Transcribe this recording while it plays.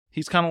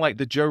He's kind of like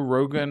the Joe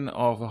Rogan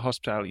of the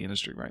hospitality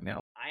industry right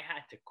now. I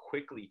had to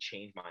quickly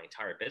change my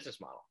entire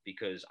business model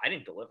because I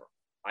didn't deliver.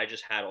 I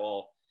just had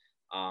all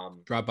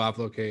drop off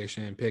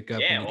location, pick up.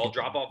 Yeah, all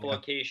drop off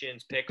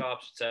locations,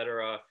 pickups,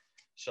 etc.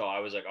 So I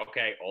was like,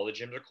 okay, all the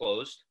gyms are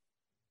closed.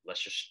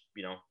 Let's just,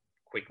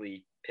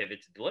 quickly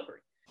pivot to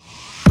delivery.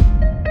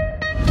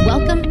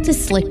 Welcome to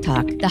Slick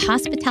Talk, the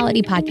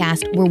hospitality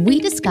podcast where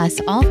we discuss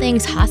all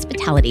things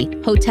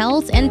hospitality,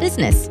 hotels, and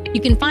business.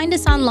 You can find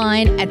us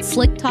online at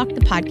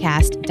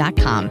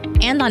slicktalkthepodcast.com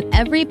and on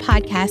every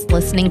podcast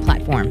listening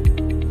platform.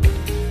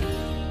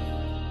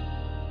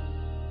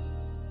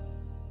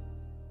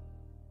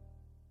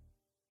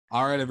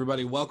 All right,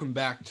 everybody, welcome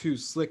back to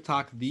Slick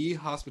Talk, the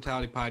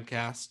hospitality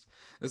podcast.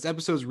 This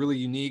episode is really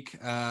unique.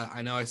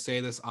 I know I say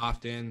this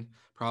often,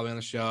 probably on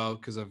the show,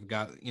 because I've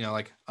got,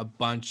 like a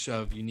bunch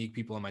of unique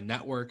people in my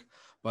network,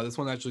 but this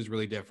one actually is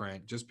really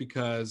different just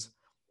because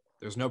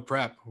there's no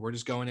prep. We're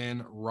just going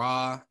in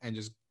raw and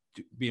just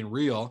being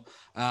real.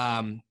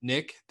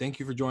 Nick, thank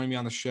you for joining me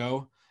on the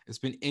show. It's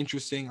been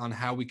interesting on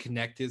how we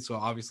connected. So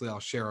obviously I'll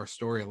share our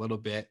story a little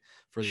bit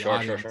for the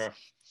audience. Sure.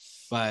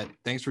 But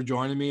thanks for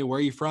joining me. Where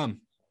are you from?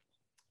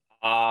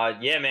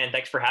 Yeah, man.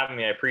 Thanks for having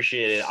me. I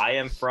appreciate it.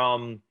 I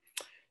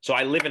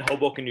live in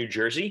Hoboken, New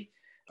Jersey.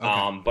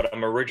 Okay. But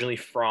I'm originally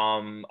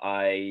from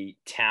a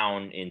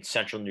town in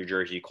central New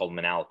Jersey called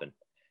Manalapan.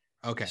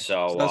 Okay.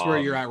 So that's where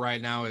you're at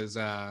right now is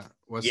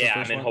what's the first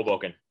I'm in one?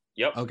 Hoboken.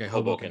 Yep. Okay,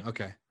 Hoboken.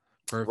 Okay.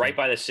 Perfect. Right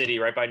by the city,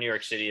 right by New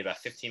York City, about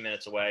 15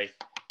 minutes away.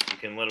 You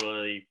can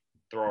literally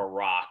throw a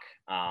rock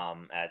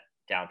at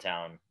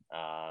downtown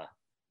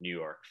New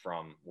York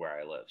from where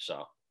I live.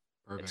 So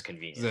perfect. It's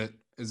convenient.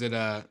 Is it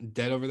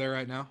dead over there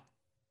right now?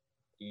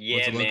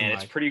 Yeah, man,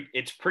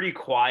 it's pretty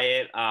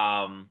quiet.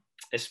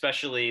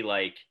 Especially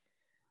like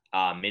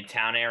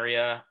Midtown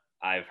area.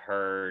 I've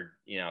heard,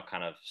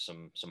 kind of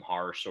some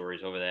horror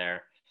stories over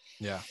there.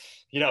 Yeah.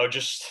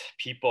 Just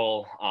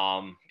people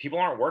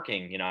aren't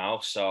working,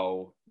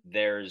 so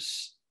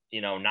there's,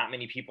 not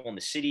many people in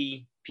the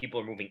city. People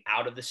are moving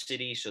out of the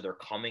city. So they're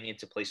coming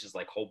into places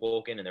like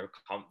Hoboken and they're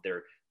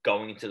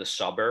going into the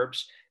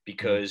suburbs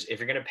because if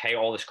you're going to pay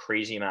all this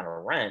crazy amount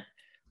of rent,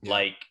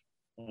 like,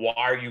 why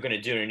are you going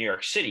to do it in New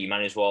York City? You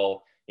might as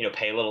well,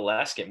 pay a little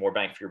less, get more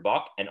bang for your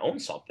buck and own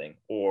something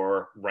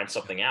or rent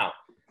something out.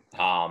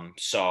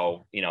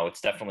 So,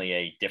 it's definitely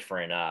a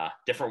different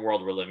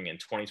world we're living in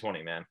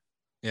 2020, man.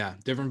 Yeah.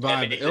 Different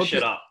vibe.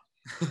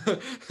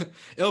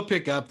 It'll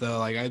pick up though.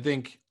 Like, I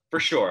think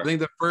for sure, I think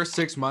the first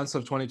 6 months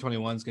of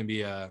 2021 is going to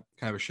be a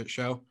kind of a shit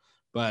show,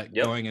 but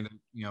going into,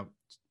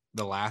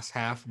 the last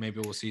half, maybe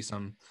we'll see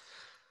some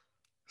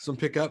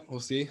pickup. We'll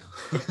see.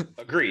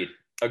 Agreed.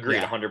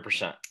 Yeah.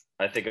 100%.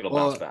 I think it'll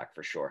bounce back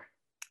for sure.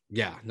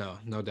 Yeah,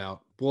 no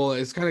doubt. Well,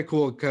 it's kind of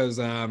cool because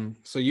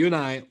so you and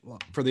I,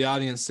 for the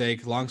audience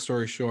sake, long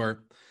story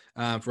short,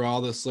 for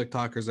all the slick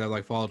talkers that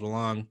like followed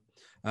along,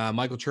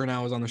 Michael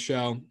Chernow was on the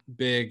show,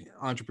 big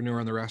entrepreneur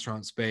in the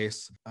restaurant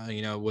space,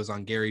 was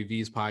on Gary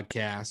Vee's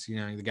podcast.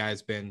 The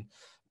guy's been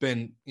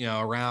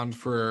around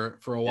for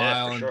a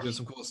while and did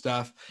some cool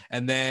stuff.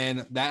 And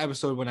then that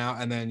episode went out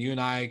and then you and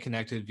I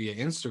connected via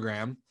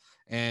Instagram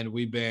and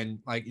we've been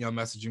like,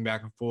 messaging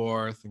back and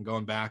forth and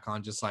going back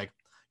on just like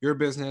your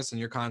business and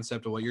your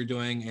concept of what you're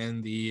doing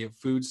in the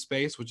food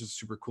space, which is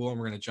super cool. And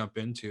we're going to jump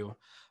into,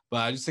 but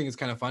I just think it's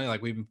kind of funny.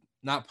 Like we've been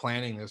not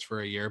planning this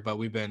for a year, but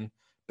we've been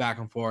back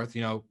and forth.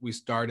 We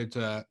started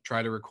to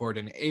try to record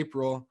in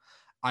April.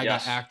 I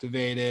got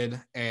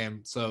activated. And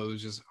so it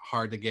was just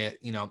hard to get,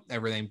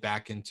 everything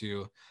back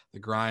into the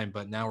grind,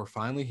 but now we're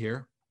finally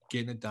here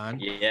getting it done.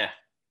 Yeah.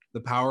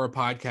 The power of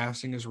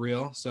podcasting is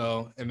real.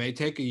 So it may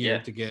take a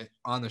year to get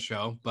on the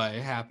show, but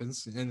it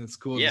happens and it's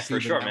cool to see for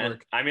sure,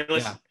 network. Man. I mean,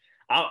 listen,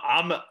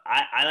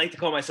 I like to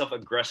call myself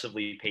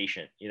aggressively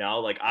patient,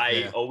 like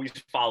I always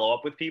follow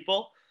up with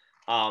people.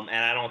 And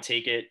I don't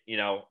take it,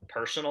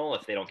 personal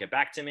if they don't get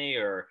back to me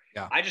or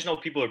I just know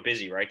people are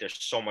busy, right? There's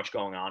so much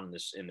going on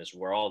in this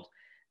world.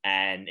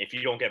 And if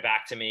you don't get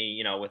back to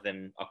me,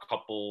 within a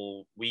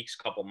couple weeks,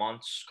 couple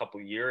months, couple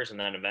years, and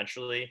then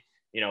eventually,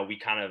 we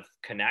kind of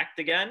connect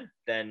again,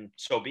 then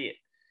so be it.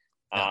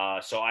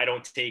 So I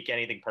don't take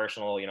anything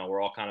personal.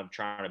 We're all kind of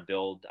trying to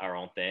build our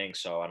own thing.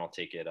 So I don't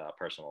take it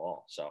personal at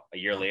all. So a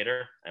year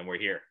later and we're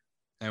here.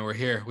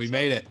 We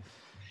made it.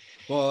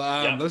 Well,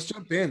 let's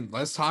jump in.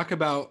 Let's talk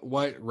about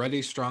what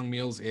Ready Strong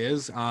Meals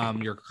is,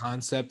 your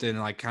concept and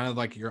like kind of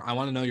like I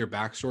want to know your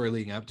backstory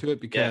leading up to it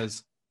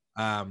because,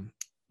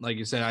 like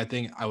you said, I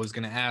think I was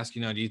going to ask, do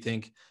you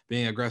think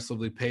being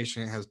aggressively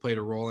patient has played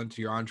a role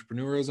into your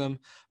entrepreneurism?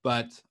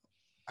 But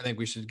I think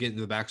we should get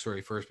into the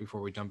backstory first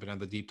before we jump into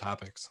the deep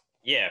topics.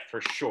 Yeah,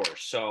 for sure.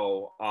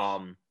 So,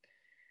 I'll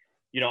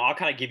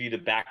kind of give you the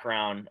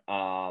background,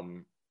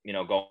 going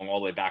all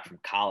the way back from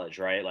college,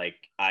 right? Like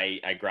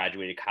I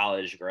graduated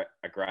college.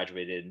 I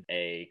graduated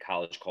a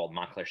college called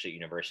Montclair State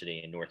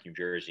University in North New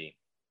Jersey.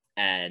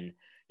 And,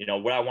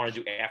 what I want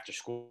to do after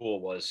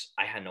school was,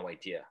 I had no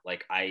idea.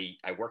 Like I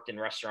worked in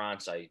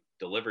restaurants, I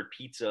delivered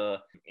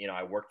pizza,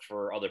 I worked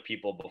for other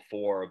people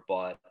before,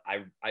 but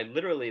I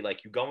literally,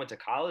 like, you go into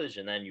college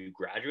and then you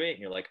graduate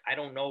and you're like, I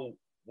don't know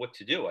what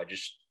to do. I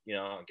just,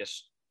 I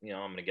guess, I'm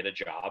going to get a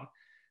job.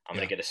 I'm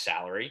going to get a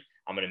salary.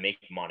 I'm going to make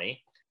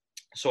money.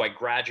 So I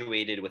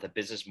graduated with a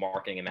business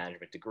marketing and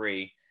management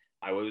degree.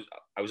 I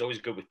was always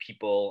good with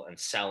people and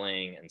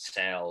selling and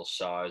sales.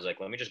 So I was like,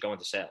 let me just go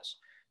into sales.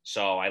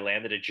 So I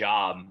landed a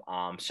job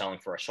selling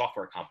for a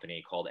software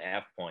company called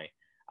AvePoint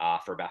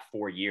for about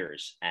 4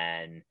 years.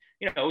 And,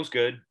 it was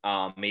good,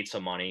 made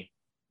some money,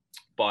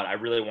 but I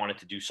really wanted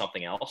to do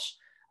something else.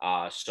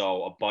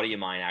 So a buddy of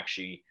mine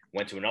actually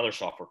went to another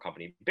software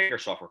company, bigger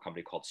software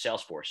company called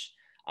Salesforce.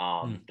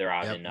 They're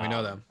out in, we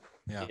know them.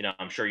 Yeah.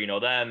 I'm sure you know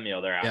them.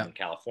 They're out in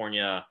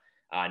California,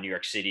 New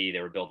York City.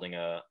 They were building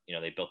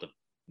they built a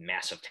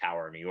massive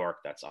tower in New York.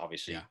 That's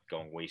obviously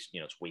going waste.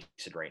 It's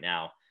wasted right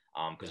now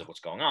because of what's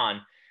going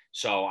on.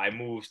 So I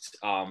moved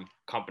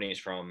companies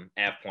from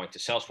AvePoint to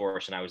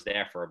Salesforce, and I was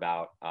there for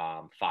about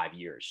 5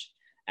 years.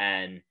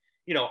 And,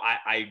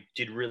 I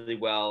did really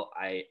well.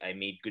 I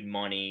made good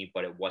money,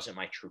 but it wasn't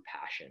my true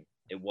passion.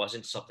 It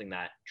wasn't something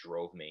that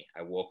drove me.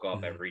 I woke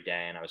up every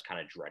day and I was kind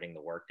of dreading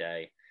the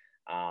workday.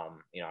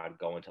 I'd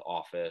go into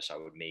office, I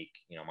would make,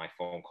 my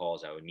phone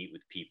calls, I would meet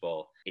with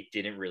people. It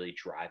didn't really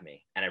drive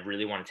me. And I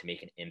really wanted to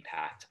make an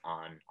impact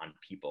on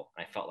people.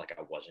 I felt like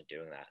I wasn't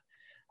doing that.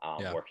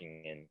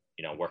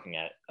 Working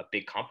at a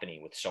big company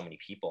with so many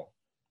people,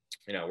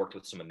 I worked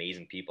with some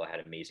amazing people. I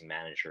had amazing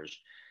managers,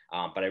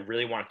 but I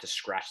really wanted to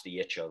scratch the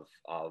itch of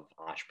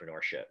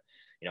entrepreneurship.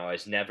 I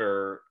was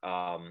never,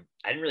 I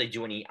didn't really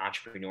do any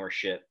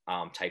entrepreneurship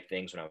type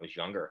things when I was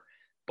younger,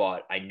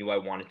 but I knew I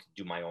wanted to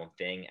do my own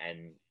thing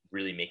and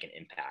really make an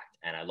impact.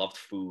 And I loved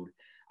food.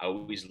 I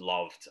always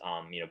loved,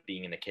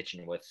 being in the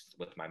kitchen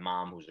with my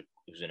mom,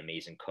 who's an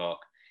amazing cook.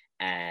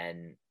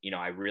 And,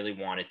 I really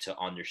wanted to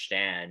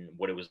understand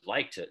what it was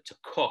like to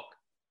cook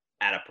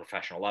at a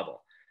professional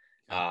level.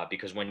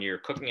 Because when you're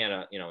cooking in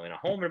a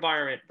home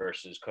environment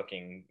versus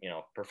cooking,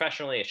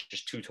 professionally, it's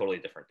just two totally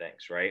different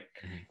things. Right.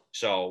 Mm-hmm.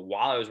 So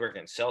while I was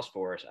working at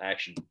Salesforce, I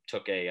actually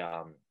took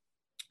a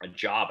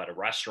job at a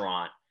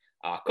restaurant,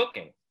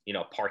 cooking,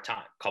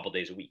 part-time, a couple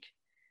days a week.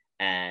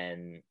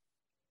 And,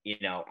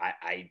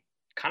 I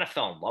kind of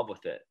fell in love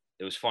with it.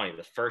 It was funny.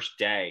 The first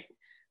day,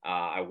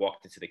 I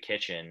walked into the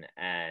kitchen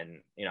and,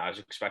 I was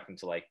expecting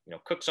to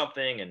cook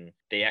something, and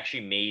they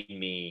actually made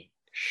me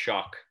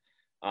shuck,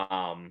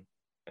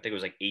 I think it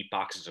was 8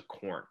 boxes of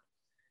corn.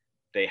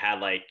 They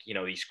had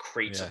these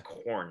crates of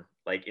corn,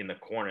 in the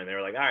corner, and they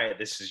were like, all right,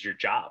 this is your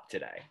job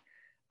today.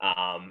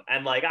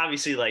 And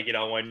obviously,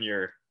 when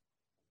you're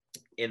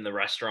in the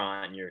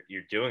restaurant and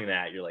you're doing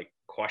that, you're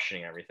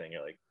questioning everything.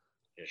 You're like,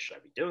 should I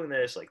be doing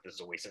this? This is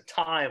a waste of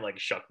time,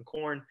 shucking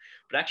corn.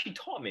 But it actually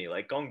taught me,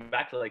 going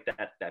back to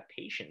that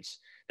patience,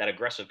 that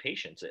aggressive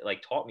patience. It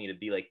taught me to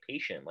be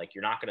patient.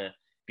 You're not going to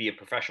be a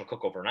professional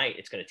cook overnight.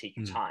 It's going to take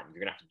you time.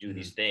 You're going to have to do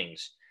these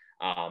things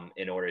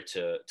in order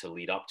to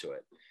lead up to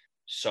it.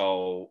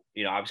 So,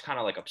 I was kind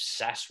of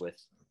obsessed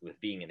with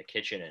being in the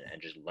kitchen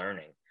and just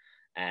learning.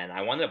 And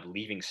I wound up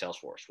leaving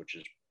Salesforce, which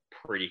is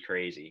pretty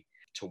crazy,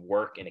 to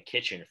work in a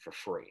kitchen for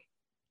free.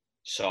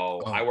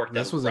 So I worked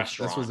at a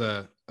restaurant. This was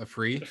a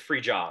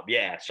free job.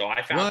 Yeah. So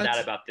I found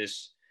out about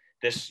this.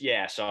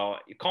 Yeah. So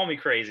you call me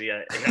crazy.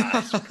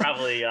 It's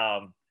probably,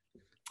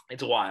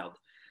 it's wild.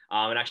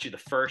 And actually the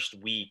first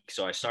week,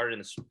 so I started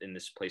in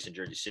this place in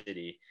Jersey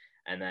City,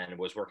 and then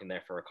was working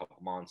there for a couple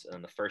months. And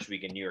then the first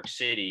week in New York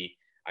City,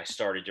 I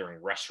started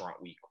during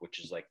restaurant week, which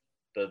is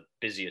the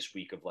busiest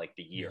week of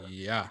the year.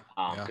 Yeah.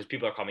 Because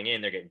people are coming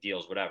in, they're getting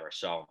deals, whatever.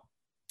 So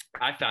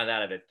I found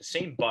out of it. The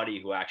same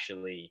buddy who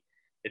actually,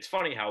 it's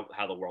funny how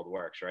the world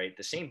works, right?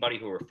 The same buddy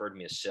who referred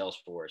me to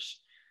Salesforce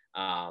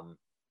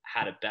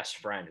had a best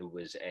friend who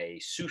was a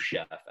sous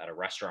chef at a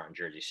restaurant in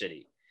Jersey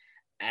City.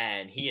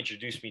 And he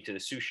introduced me to the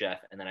sous chef,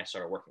 and then I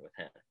started working with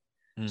him.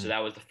 So that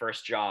was the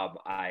first job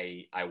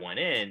I went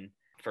in,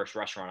 first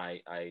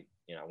restaurant I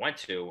went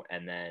to,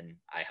 and then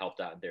I helped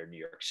out at their New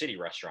York City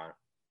restaurant.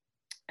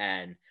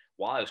 And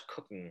while I was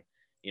cooking,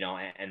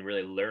 and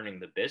really learning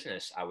the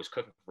business, I was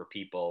cooking for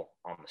people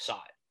on the side.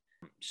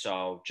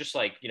 So just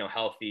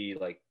healthy,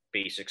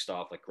 basic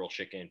stuff like grilled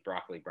chicken,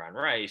 broccoli, brown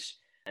rice.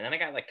 And then I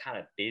got kind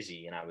of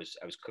busy, and I was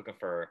cooking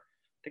for,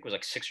 I think it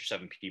was 6 or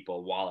 7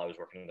 people while I was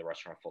working in the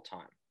restaurant full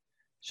time.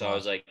 So I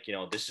was like,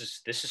 this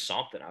is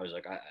something. I was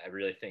like, I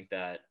really think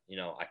that,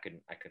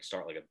 I could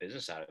start a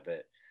business out of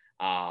it.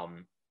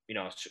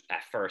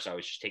 At first I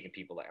was just taking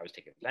people, I was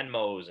taking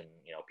Venmos, and,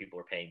 people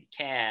were paying me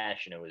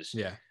cash, and it was,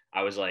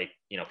 I was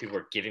people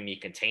were giving me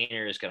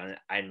containers because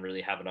I didn't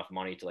really have enough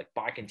money to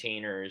buy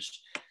containers.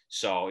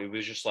 So it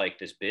was just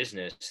this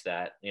business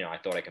that, I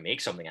thought I could make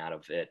something out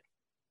of it.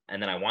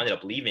 And then I wound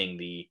up leaving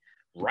the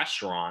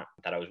restaurant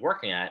that I was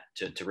working at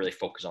to really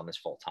focus on this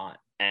full time.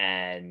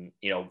 And,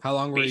 how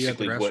long were you at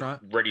the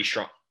restaurant? Ready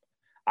Strong.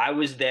 I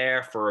was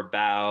there for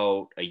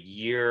about a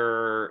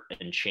year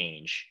and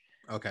change.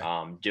 Okay.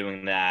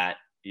 Doing that,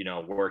 I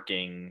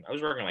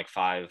was working like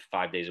five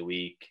days a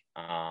week,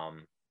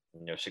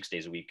 6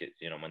 days a week,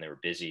 when they were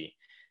busy,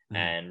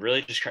 and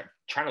really just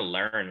trying to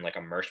learn, like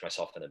immerse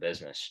myself in the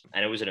business.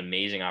 And it was an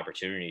amazing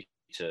opportunity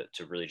to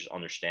really just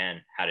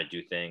understand how to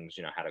do things,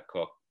 how to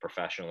cook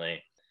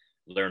professionally,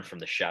 learn from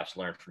the chefs,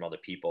 learn from other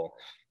people.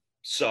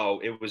 So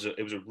it was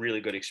a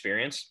really good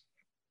experience.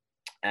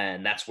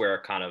 And that's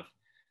where kind of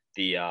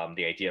the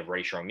idea of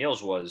Ready Strong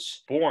Meals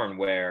was born,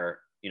 where,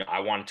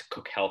 I wanted to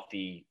cook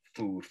healthy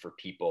food for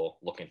people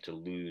looking to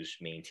lose,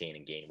 maintain,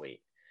 and gain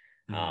weight.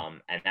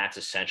 And that's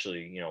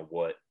essentially,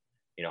 what,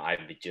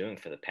 I've been doing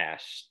for the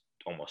past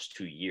almost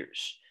 2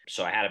 years.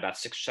 So I had about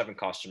 6 or 7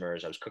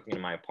 customers. I was cooking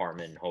in my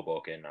apartment in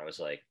Hoboken. I was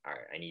like, all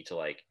right, I need to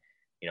I'm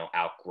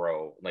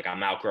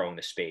outgrowing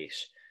the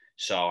space.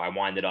 So I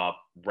winded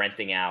up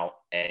renting out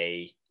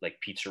a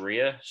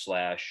pizzeria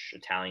 /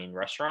 Italian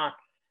restaurant.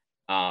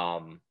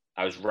 I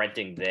was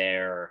renting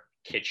their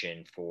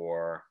kitchen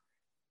for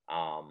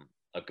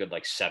a good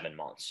 7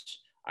 months.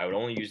 I would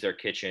only use their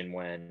kitchen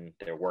when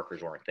their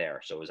workers weren't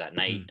there. So it was at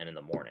night and in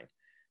the morning.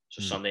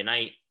 So Sunday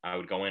night, I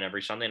would go in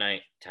every Sunday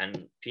night,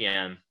 10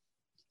 p.m.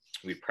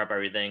 We'd prep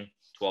everything,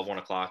 12, 1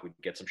 o'clock. We'd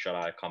get some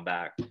shut-eye, come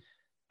back.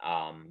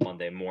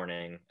 Monday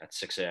morning at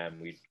 6 a.m.,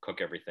 we'd cook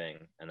everything.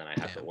 And then I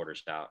had the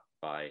orders out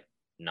by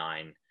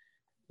 9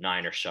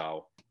 or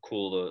so,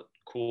 cool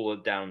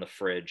it down in the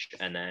fridge.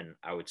 And then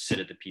I would sit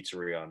at the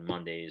pizzeria on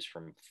Mondays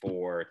from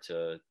 4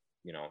 to,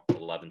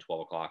 11,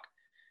 12 o'clock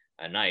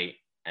at night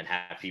and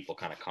have people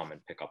kind of come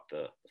and pick up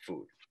the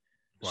food.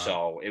 Wow.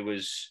 So it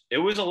was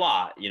a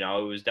lot,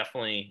 it was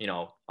definitely,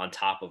 on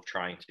top of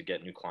trying to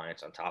get new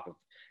clients, on top of,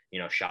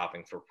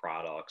 shopping for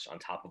products, on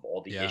top of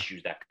all the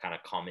issues that kind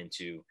of come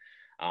into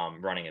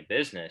running a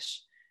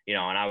business, and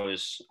I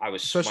was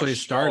especially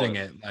starting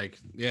it,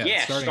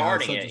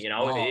 starting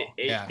it,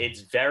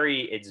 it's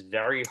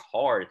very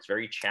hard. It's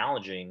very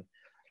challenging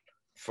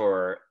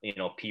for,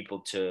 people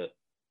to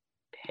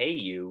pay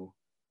you,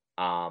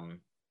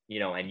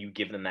 and you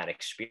give them that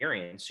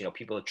experience,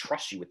 people that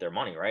trust you with their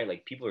money, right?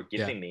 Like people are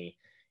giving me,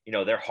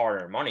 their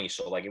hard-earned money.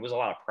 So it was a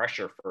lot of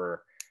pressure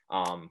for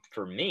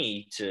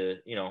me to,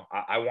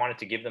 I wanted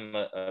to give them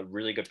a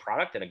really good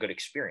product and a good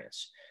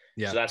experience.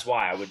 Yeah. So that's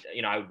why I would,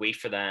 I would wait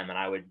for them, and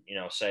I would,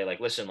 say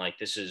listen,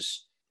 this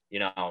is,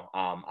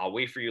 I'll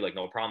wait for you.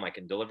 No problem. I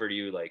can deliver to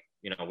you,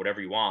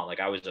 whatever you want.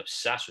 I was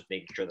obsessed with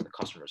making sure that the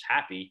customer was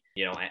happy,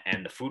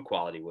 and the food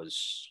quality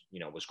was,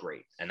 was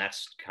great. And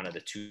that's kind of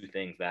the two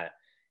things that,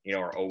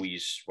 are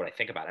always what I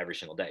think about every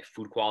single day: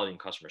 food quality and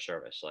customer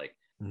service. I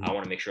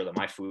want to make sure that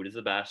my food is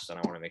the best, and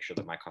I want to make sure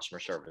that my customer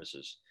service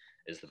is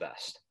the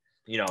best,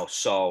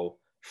 so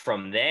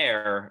from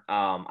there,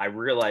 I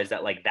realized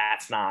that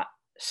that's not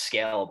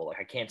scalable.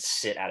 I can't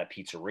sit at a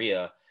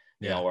pizzeria,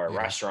 or a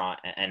restaurant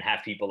and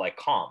have people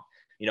come,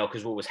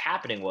 because what was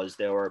happening was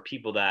there were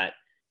people that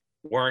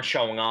weren't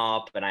showing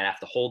up, and I'd have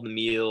to hold the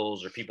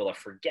meals, or people are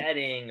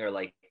forgetting, or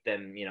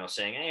them,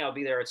 saying, hey, I'll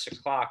be there at 6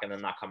 o'clock, and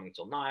then not coming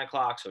until 9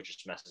 o'clock. So it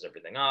just messes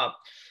everything up.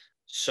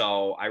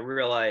 So I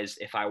realized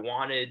if I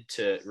wanted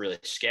to really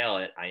scale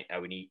it, I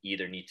would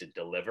either need to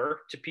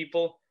deliver to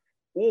people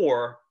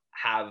or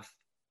have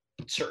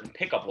certain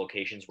pickup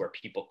locations where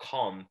people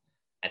come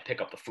and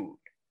pick up the food.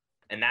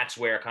 And that's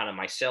where kind of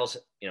my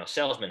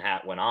salesman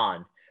hat went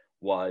on,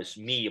 was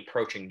me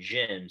approaching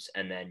gyms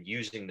and then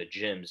using the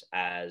gyms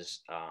as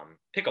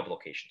pickup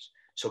locations.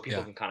 So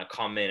people can kind of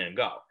come in and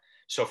go.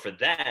 So for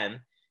them,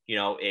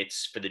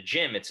 it's for the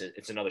gym,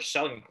 it's another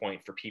selling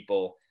point for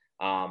people,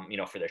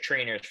 for their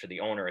trainers, for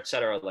the owner, et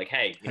cetera.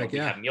 Hey, we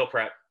have meal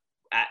prep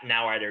at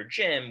their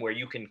gym where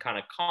you can kind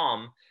of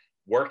come,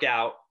 work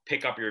out,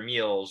 pick up your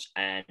meals,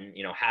 and,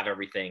 have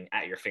everything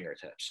at your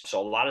fingertips.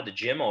 So a lot of the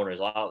gym owners,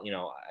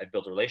 I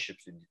built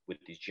relationships with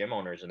these gym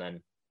owners, and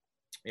then,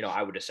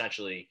 I would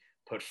essentially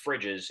put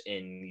fridges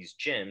in these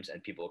gyms,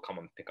 and people will come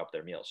and pick up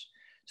their meals,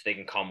 so they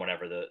can come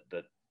whenever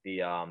the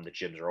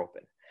gyms are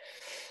open.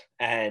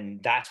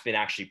 And that's been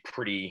actually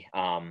pretty,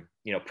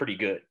 pretty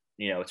good.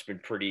 It's been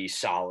pretty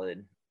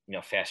solid,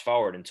 fast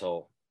forward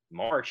until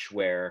March,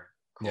 where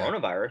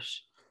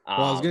coronavirus,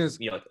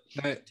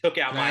 took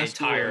out my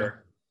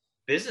entire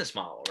business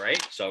model,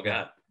 right? So go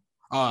ahead.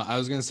 I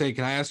was gonna say,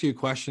 can I ask you a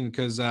question?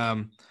 Because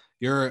are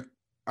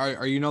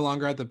you no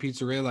longer at the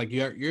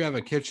pizzeria? You have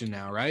a kitchen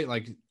now, right?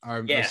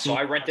 So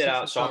I rent it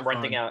out. So I'm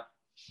renting out.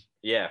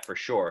 Yeah, for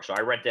sure. So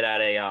I rented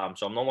out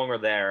so I'm no longer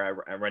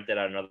there. I rented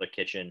out another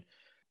kitchen.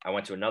 I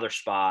went to another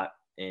spot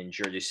in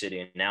Jersey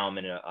City, and now I'm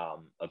in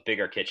a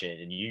bigger kitchen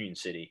in Union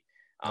City.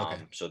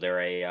 So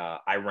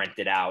I rent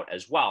it out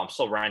as well. I'm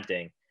still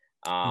renting.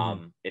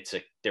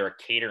 They're a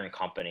catering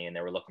company, and they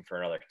were looking for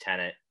another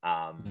tenant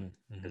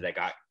because they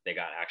got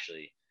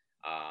actually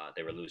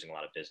they were losing a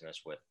lot of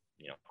business with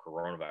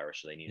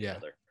coronavirus, so they needed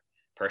another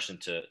person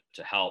to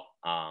help.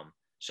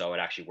 So it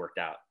actually worked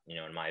out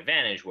in my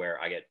advantage, where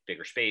I get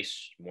bigger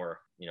space, more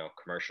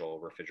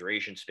commercial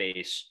refrigeration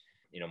space,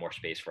 more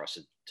space for us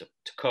to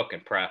cook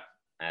and prep,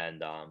 and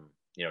now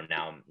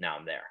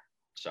I'm there.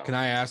 So can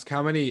I ask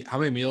how many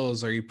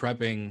meals are you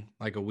prepping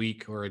a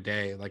week or a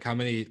day? How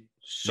many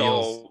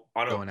So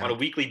on a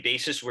weekly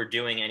basis, we're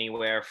doing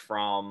anywhere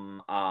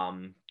from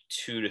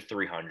 200 to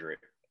 300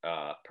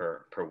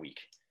 per week.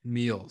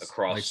 Meals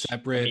across like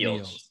separate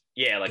meals.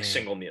 Yeah, like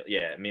single meal.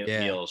 Yeah,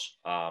 meals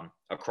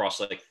across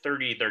like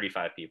 30,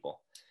 35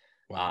 people.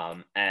 Wow.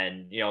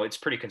 And it's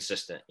pretty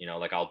consistent.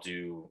 Like I'll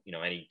do,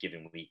 any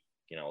given week,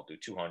 I'll do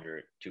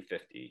 200,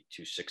 250,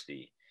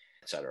 260,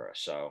 etc.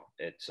 So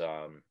it's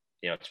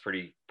it's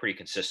pretty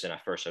consistent.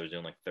 At first I was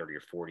doing like 30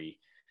 or 40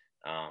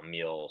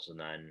 meals, and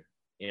then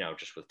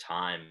just with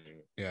time,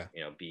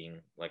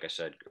 being, like I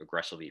said,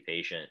 aggressively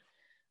patient,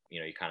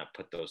 you kind of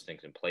put those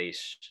things in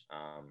place.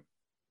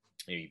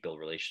 You build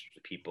relationships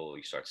with people,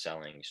 you start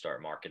selling, you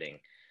start marketing.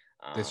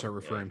 They start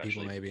referring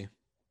people, maybe.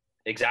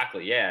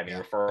 Exactly. Yeah. I mean,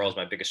 referral is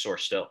my biggest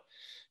source still,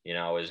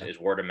 is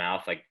word of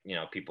mouth. Like,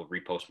 people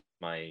repost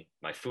my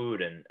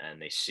food and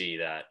they see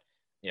that,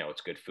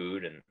 it's good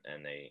food,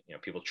 and they,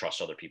 people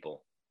trust other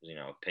people,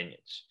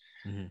 opinions.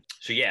 Mm-hmm.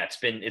 So yeah, it's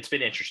been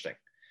interesting.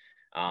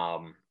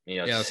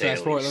 Let's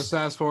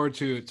fast forward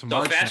to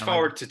March. So fast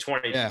forward to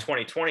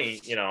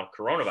 2020,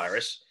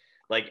 coronavirus.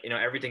 Like,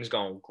 everything's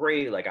going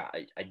great. Like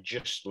I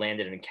just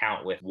landed an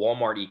account with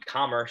Walmart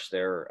e-commerce.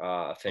 They're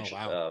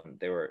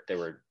they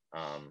were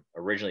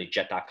originally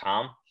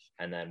Jet.com,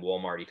 and then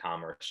Walmart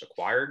e-commerce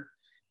acquired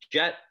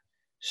Jet.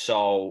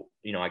 So,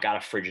 I got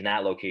a fridge in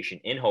that location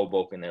in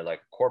Hoboken. They're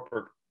like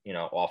corporate,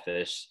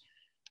 office.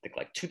 I think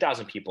like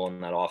 2,000 people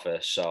in that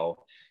office.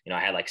 So, I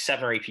had like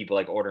 7 or 8 people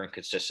like ordering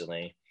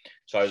consistently.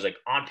 So I was like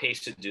on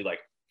pace to do like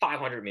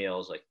 500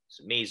 meals. Like, it's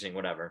amazing,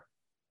 whatever.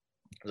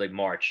 It was like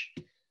March.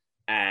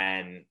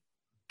 And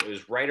it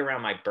was right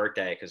around my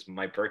birthday, because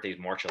my birthday is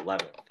March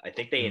 11th. I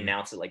think they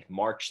announced it like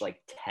March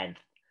 10th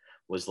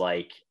was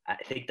like, I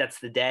think that's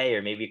the day,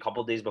 or maybe a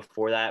couple of days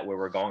before that, where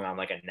we're going on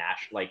like a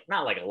national, like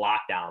not like a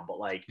lockdown, but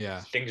like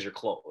things are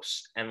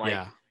close. And like,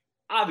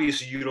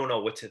 obviously you don't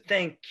know what to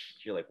think.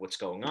 You're like, what's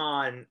going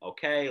on?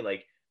 Okay.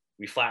 Like,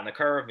 we flatten the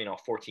curve,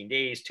 14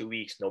 days, 2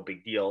 weeks, no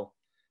big deal.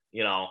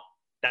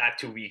 That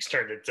 2 weeks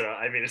turned into,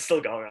 I mean, it's still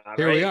going on.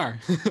 Here we are.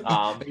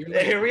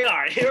 Here we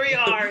are,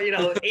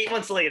 8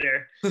 months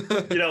later,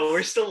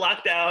 we're still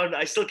locked down.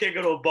 I still can't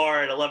go to a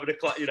bar at 11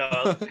 o'clock,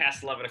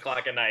 past 11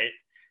 o'clock at night.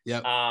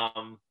 Yep.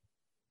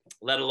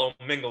 Let alone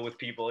mingle with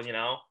people,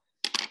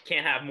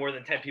 can't have more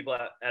than 10 people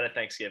at a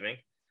Thanksgiving.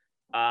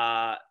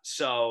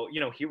 So,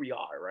 here we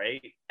are,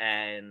 right?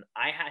 And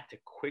I had to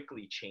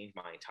quickly change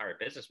my entire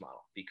business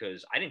model,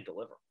 because I didn't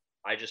deliver.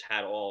 I just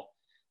had all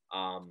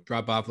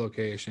drop off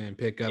location,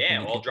 pickup.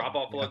 Yeah, all drop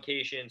off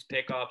locations,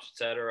 pickups,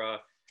 etc.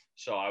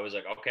 So I was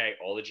like, okay,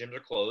 all the gyms are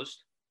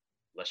closed.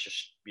 Let's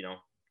just,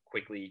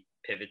 quickly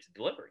pivot to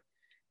delivery.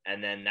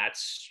 And then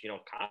that's,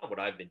 kind of what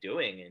I've been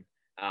doing in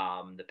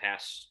the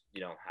past,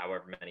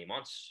 however many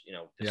months,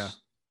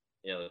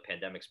 the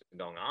pandemic's been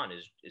going on,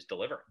 is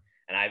delivering.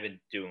 And I've been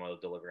doing all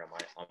the delivery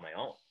on my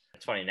own.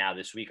 It's funny, now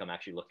this week I'm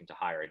actually looking to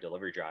hire a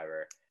delivery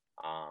driver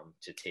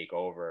to take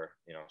over,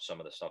 some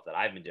of the stuff that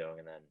I've been doing,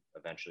 and then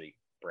eventually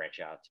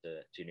branch out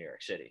to New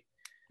York City.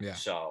 Yeah.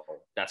 So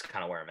that's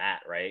kind of where I'm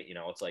at, right?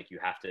 It's like you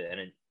have to, and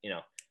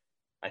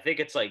I think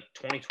it's like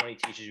 2020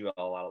 teaches you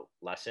a lot of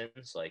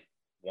lessons. Like,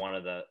 one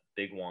of the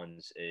big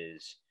ones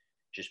is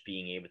just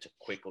being able to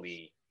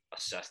quickly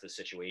assess the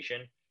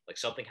situation. Like,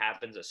 something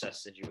happens,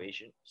 assess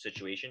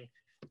situation,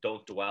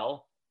 don't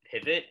dwell,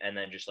 pivot, and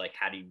then just like,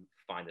 how do you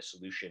find a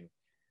solution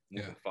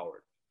moving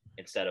forward,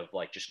 instead of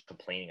like just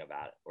complaining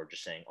about it, or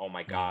just saying, oh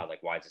my God,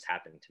 like, why is this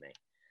happening to me?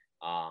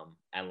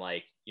 And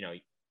like,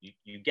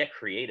 you get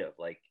creative.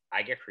 Like,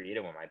 I get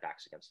creative when my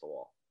back's against the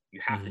wall. You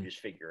have to just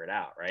figure it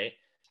out, right?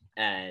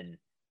 And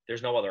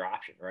there's no other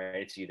option, right?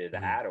 It's either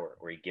that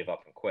or you give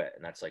up and quit.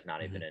 And that's like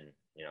not even in,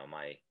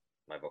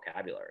 my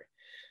vocabulary.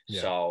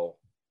 Yeah. So,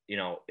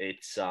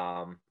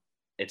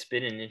 it's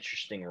been an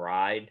interesting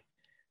ride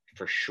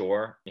for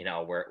sure.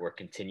 We're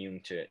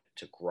continuing to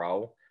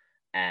grow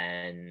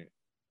and,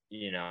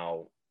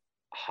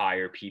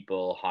 hire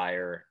people,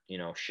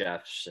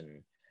 chefs,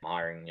 and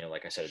hiring,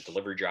 like I said, a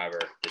delivery driver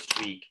this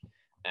week.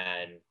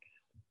 And,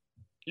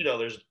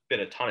 there's been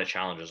a ton of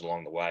challenges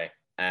along the way,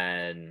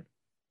 and,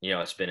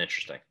 it's been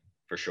interesting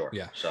for sure.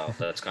 Yeah. So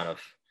that's kind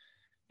of,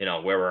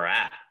 where we're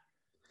at,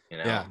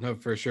 Yeah, no,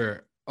 for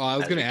sure. Oh, I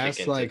was going to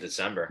ask, like,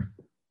 December.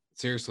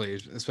 Seriously,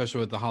 especially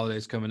with the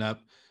holidays coming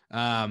up.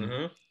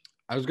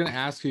 I was going to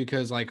ask you,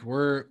 because like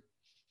we're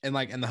in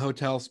the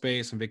hotel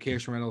space and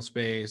vacation rental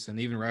space, and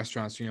even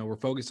restaurants, we're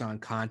focused on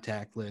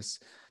contactless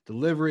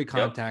delivery,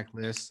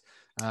 contactless,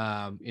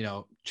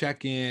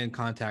 check-in,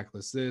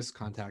 contactless this,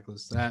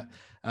 contactless that.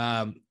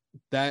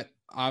 That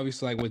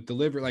obviously, like with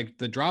delivery, like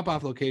the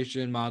drop-off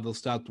location model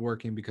stopped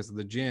working because of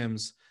the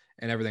gyms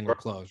and everything were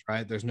closed,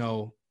 right? There's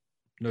no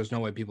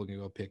way people can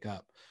go pick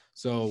up.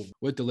 So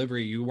with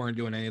delivery, you weren't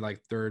doing any like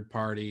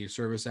third-party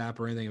service app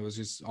or anything. It was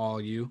just all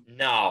you.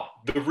 No,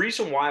 the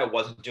reason why I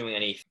wasn't doing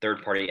any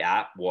third-party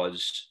app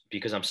was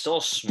because I'm still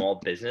a small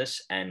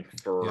business, and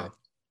for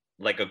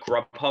like a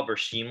Grubhub or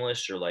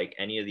Seamless or like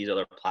any of these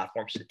other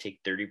platforms to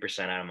take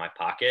 30% out of my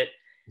pocket,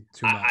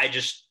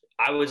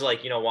 I was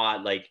like, you know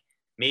what, like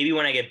maybe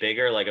when I get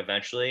bigger, like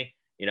eventually,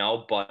 you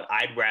know, but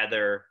I'd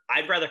rather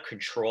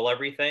control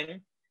everything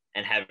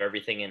and have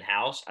everything in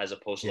house as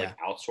opposed to like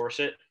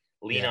outsource it,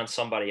 lean on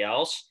somebody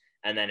else,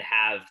 and then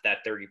have that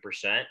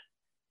 30%,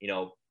 you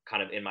know,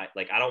 kind of in my,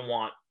 like, I don't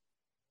want,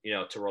 you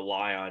know, to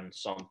rely on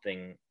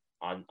something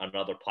on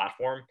another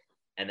platform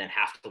and then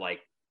have to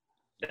like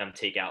them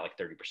take out like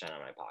 30% out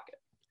of my pocket.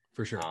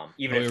 For sure.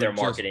 Even if they're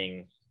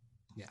marketing.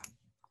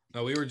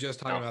 No, we were just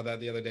talking about that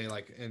the other day.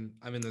 Like, and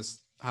I'm in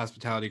this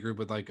hospitality group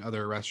with like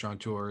other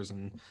restaurateurs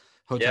and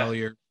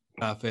hoteliers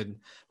stuff, and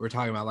we're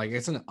talking about like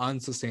it's an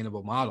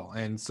unsustainable model.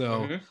 And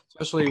so,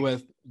 especially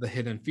with the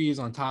hidden fees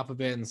on top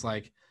of it, and it's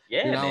like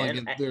you're not only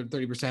getting their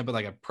 30%, but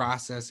like a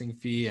processing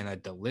fee and a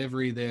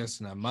delivery this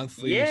and a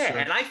monthly.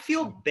 And I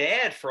feel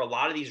bad for a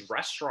lot of these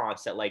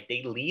restaurants that like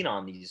they lean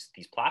on these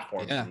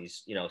platforms and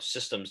these, you know,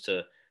 systems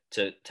to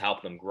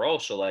help them grow.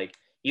 So like,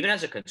 even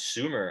as a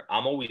consumer,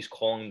 I'm always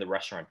calling the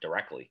restaurant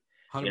directly.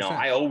 100%. You know,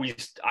 I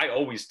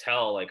always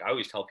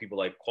tell people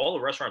like, call the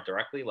restaurant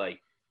directly. Like,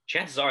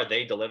 chances are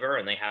they deliver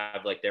and they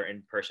have like their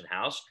in-person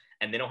house,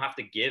 and they don't have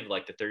to give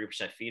like the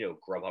 30% fee to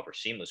Grubhub or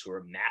Seamless, who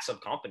are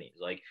massive companies.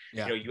 Like,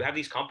 you know, you have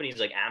these companies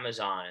like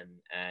Amazon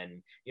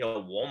and you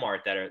know,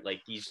 Walmart that are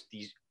like these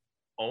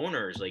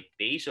owners like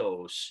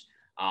Bezos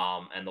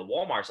and the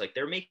Walmarts, like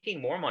they're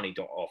making more money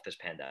off this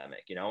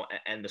pandemic, you know,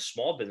 and the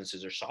small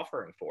businesses are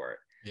suffering for it.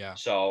 Yeah.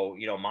 So,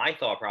 you know, my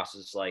thought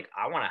process is like,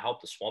 I want to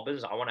help the small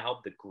business. I want to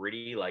help the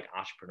gritty, like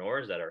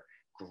entrepreneurs that are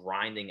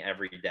grinding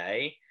every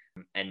day,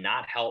 and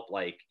not help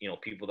like, you know,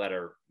 people that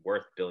are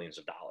worth billions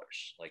of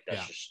dollars. Like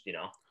that's just, you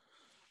know,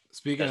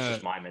 that's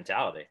just my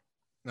mentality.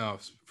 No,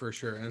 for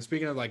sure. And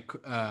speaking of like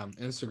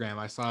Instagram,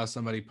 I saw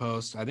somebody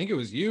post, I think it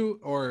was you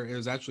or it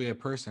was actually a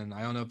person.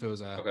 I don't know if it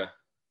was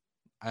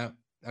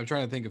I'm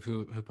trying to think of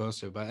who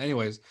posted, but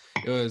anyways,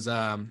 it was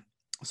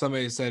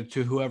somebody said,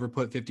 to whoever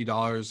put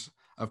 $50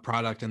 of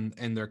product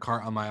in their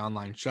cart on my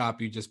online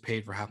shop, you just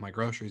paid for half my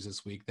groceries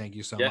this week. Thank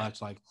you so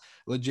much. Like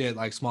legit,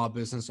 like small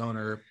business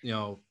owner, you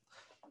know,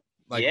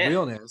 like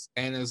realness.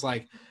 And it's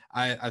like,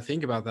 I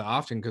think about that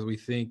often because we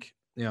think,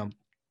 you know,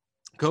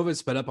 COVID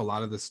sped up a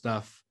lot of the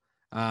stuff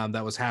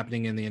that was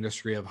happening in the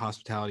industry of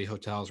hospitality,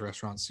 hotels,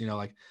 restaurants, you know,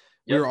 like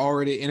we were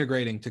already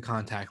integrating to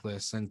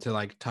contactless and to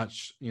like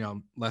touch, you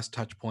know, less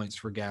touch points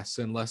for guests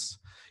and less,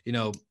 you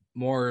know,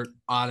 more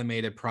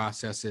automated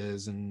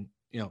processes and,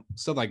 you know,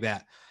 stuff like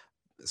that.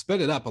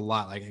 Sped it up a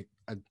lot, like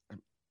an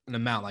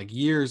amount, like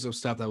years of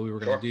stuff that we were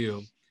going to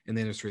do in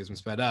the industry has been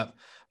sped up.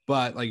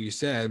 But like you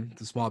said,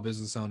 the small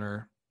business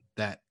owner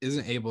that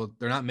isn't able,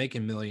 they're not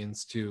making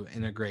millions to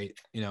integrate,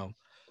 you know,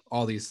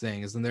 all these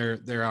things. And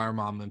they're our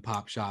mom and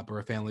pop shop or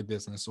a family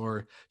business,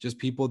 or just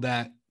people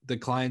that the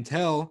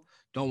clientele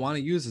don't want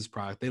to use this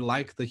product. They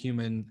like the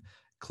human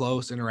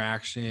close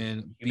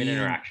interaction.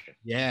 Interaction.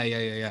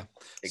 Yeah.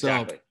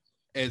 Exactly. So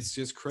it's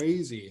just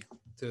crazy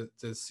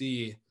to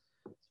see,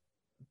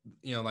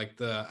 you know, like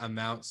the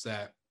amounts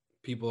that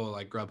people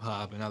like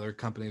Grubhub and other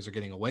companies are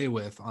getting away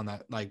with on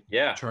that, like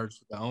charge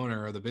to the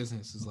owner or the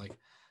business is like,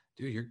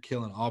 dude, you're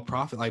killing all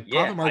profit. Like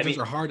profit margins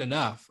are hard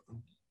enough.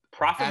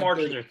 Profit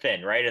margins are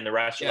thin, right? And the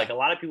rest are like a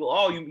lot of people,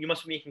 oh, you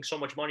must be making so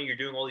much money. You're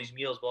doing all these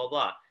meals, blah,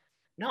 blah.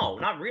 No,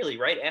 not really,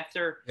 right?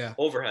 After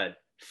overhead,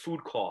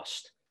 food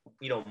cost,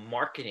 you know,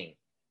 marketing,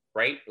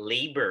 right?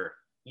 Labor,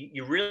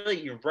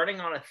 you're running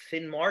on a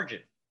thin margin.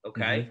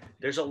 Okay.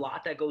 There's a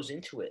lot that goes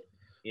into it.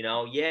 You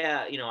know,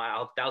 you know, I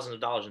have thousands of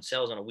dollars in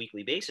sales on a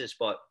weekly basis,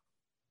 but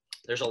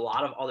there's a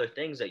lot of other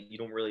things that you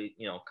don't really,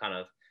 you know, kind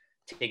of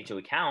take into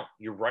account.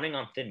 You're running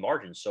on thin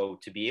margins. So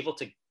to be able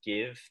to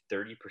give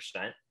 30%,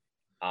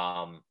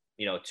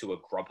 you know, to a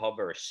Grubhub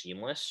or a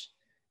Seamless,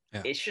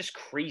 it's just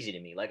crazy to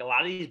me. Like a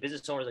lot of these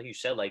business owners, like you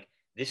said, like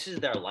this is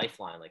their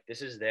lifeline. Like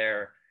this is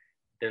their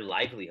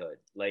livelihood.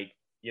 Like,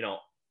 you know,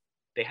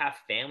 they have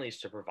families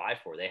to provide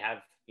for. They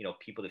have, you know,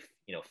 people to,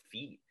 you know,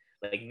 feed.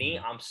 Like me,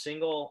 I'm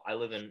single. I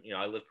live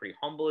pretty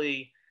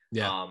humbly.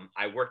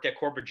 I worked at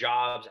corporate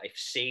jobs. I've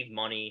saved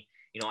money.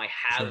 You know, I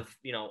have,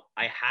 you know,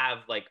 I have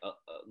like a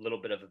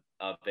little bit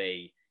of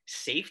a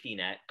safety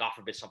net. God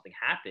forbid something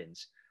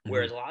happens.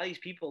 Whereas a lot of these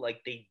people,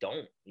 like they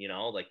don't, you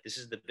know, like this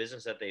is the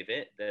business that they,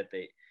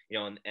 you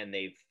know, and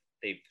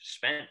they've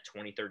spent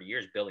 20, 30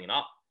 years building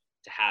up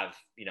to have,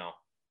 you know,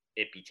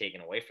 it be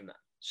taken away from them.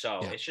 So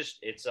it's just,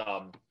 it's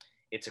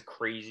a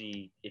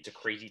crazy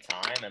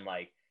time. And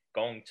like,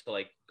 going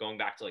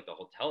back to like the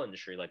hotel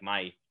industry, like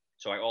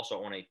so I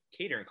also own a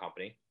catering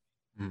company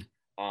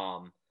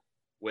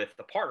with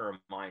a partner of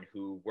mine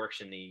who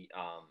works in the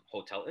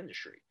hotel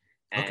industry,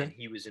 and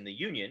he was in the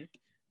union,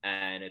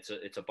 and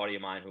it's a buddy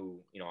of mine who,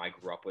 you know, I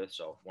grew up with,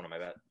 so one of my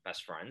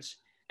best friends,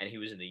 and he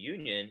was in the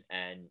union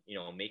and, you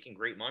know, making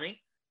great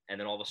money, and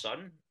then all of a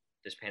sudden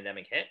this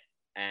pandemic hit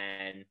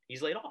and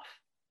he's laid off,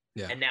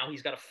 and now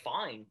he's got to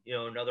find, you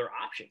know, another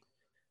option.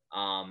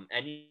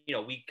 And, you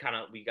know, we got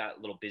a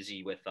little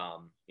busy with,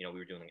 you know, we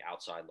were doing like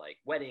outside like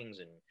weddings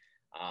and,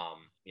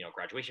 you know,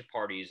 graduation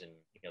parties and,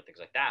 you know, things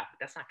like that, but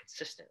that's not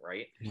consistent.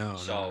 Right.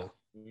 So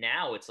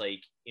now it's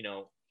like, you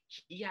know,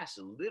 he has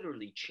to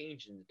literally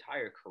change his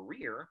entire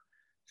career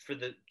for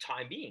the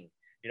time being.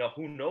 You know,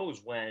 who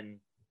knows when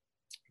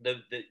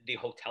the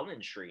hotel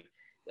industry,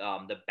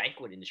 the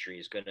banquet industry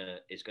is gonna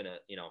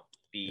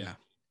be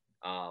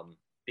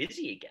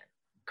busy again.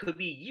 Could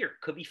be a year,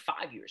 could be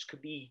 5 years,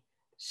 could be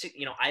six,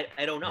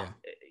 I don't know.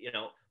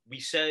 We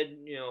said,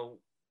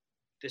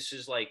 this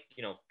is like,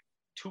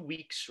 2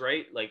 weeks,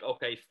 right? Like,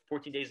 okay,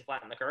 14 days to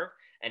flatten the curve.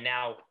 And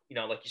now,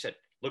 like you said,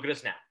 look at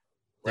us now,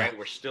 right?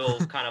 We're still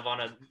kind of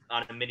on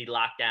a mini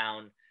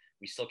lockdown.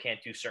 We still can't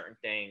do certain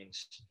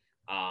things.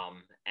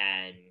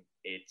 And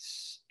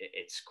it's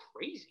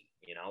crazy,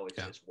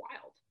 it's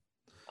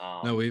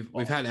wild. No,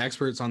 we've had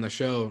experts on the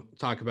show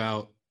talk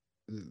about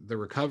the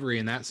recovery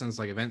in that sense,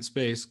 like event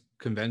space,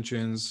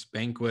 conventions,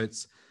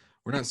 banquets.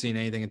 We're not seeing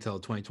anything until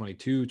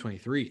 2022,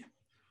 23,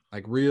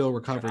 like real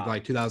recovery,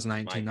 like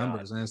 2019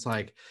 numbers. And it's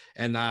like,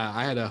 and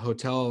I had a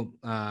hotel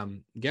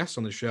guest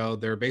on the show.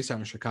 They're based out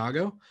in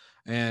Chicago,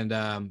 and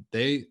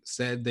they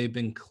said they've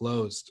been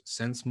closed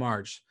since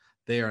March.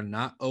 They are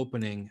not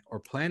opening or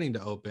planning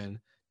to open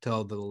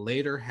till the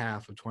later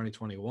half of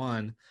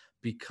 2021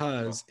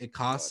 because it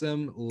costs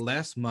them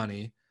less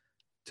money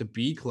to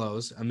be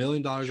closed. $1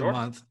 million a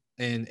month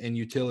in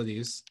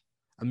utilities,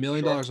 $1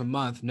 million a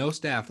month, no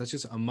staff. That's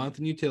just a month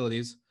in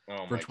utilities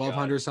for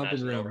 1,200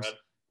 something rooms.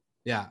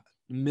 Yeah,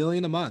 $1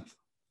 million a month.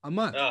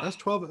 That's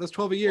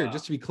 12 a year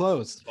just to be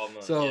closed.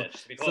 So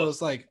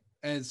it's like,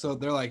 and so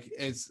they're like,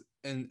 it's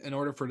in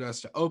order for us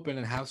to open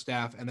and have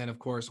staff, and then of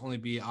course only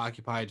be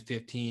occupied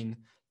 10%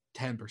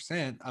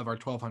 of our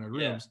 1,200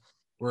 rooms.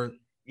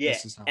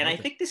 And I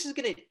think it's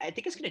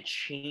gonna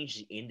change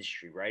the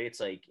industry, right?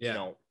 It's like,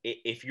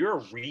 if you're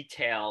a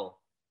retail,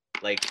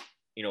 like,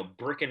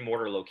 brick and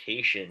mortar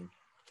location,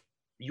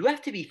 you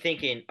have to be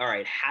thinking, all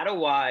right, how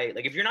do I,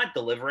 like, if you're not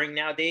delivering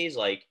nowadays,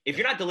 like if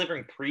you're not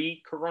delivering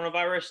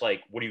pre-coronavirus,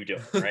 like, what are you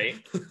doing, right?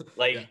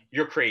 Like,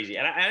 you're crazy.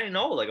 And I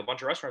know like a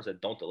bunch of restaurants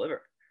that don't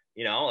deliver,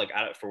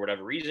 like for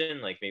whatever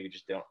reason, like maybe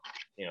just don't,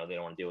 they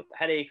don't want to deal with the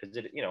headache, because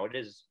it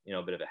is,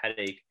 a bit of a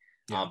headache.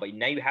 But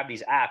now you have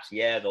these apps,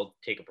 they'll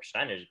take a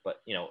percentage,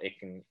 but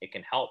it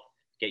can help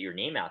get your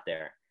name out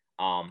there.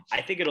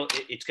 I think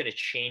it's going to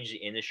change the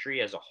industry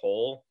as a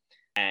whole,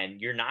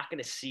 and you're not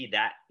going to see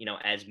that,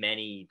 as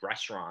many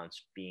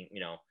restaurants being,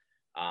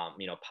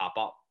 pop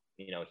up,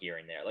 here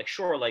and there. Like,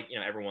 sure, like,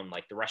 everyone,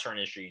 like the restaurant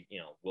industry,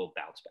 will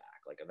bounce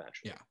back, like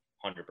eventually,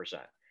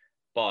 100%.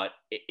 But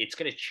it's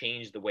going to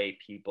change the way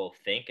people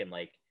think and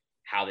like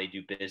how they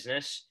do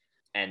business,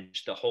 and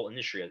just the whole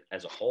industry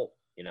as a whole,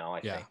 I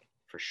think.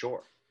 For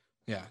sure.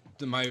 Yeah.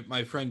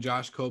 My friend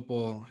Josh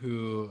Copel,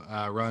 who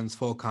runs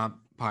Full Comp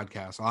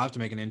Podcast. I'll have to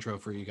make an intro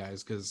for you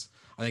guys because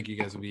I think you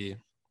guys would be a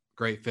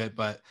great fit.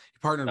 But he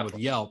partnered with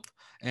Yelp,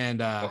 and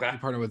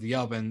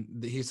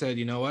he said,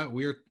 you know what,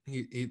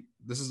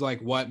 this is like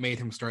what made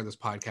him start this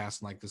podcast,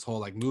 and like this whole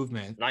like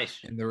movement. Nice.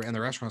 In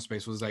the restaurant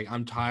space was like,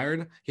 I'm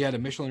tired. He had a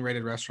Michelin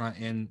rated restaurant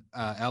in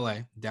LA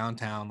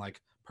downtown,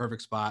 like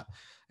perfect spot,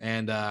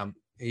 and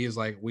he's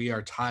like, we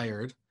are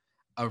tired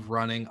of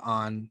running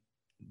on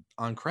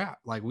crap.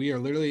 Like, we are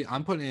literally,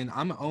 I'm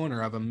an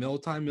owner of a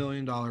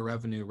multi-million-dollar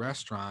revenue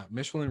restaurant,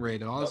 Michelin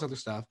rated, all this other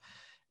stuff,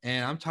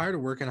 and I'm tired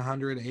of working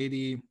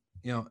 80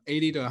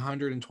 to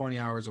 120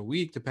 hours a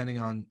week, depending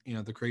on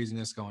the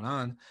craziness going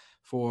on,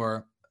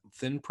 for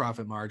thin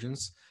profit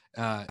margins.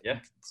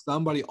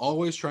 Somebody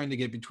always trying to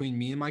get between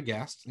me and my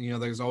guests.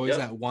 There's always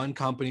that one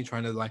company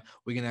trying to, like,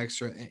 we can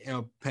extra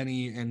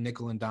penny and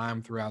nickel and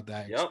dime throughout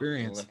that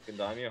experience. Nickel and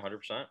dime,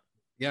 100%.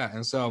 Yeah,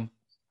 and so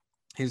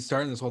he's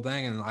starting this whole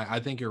thing, and I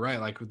think you're right.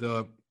 Like,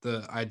 the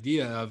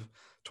idea of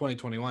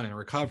 2021 and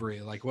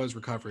recovery, like, what does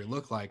recovery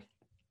look like?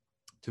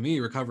 To me,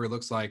 recovery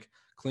looks like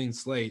clean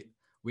slate.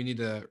 We need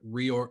to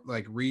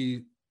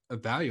reevaluate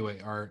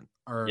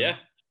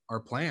our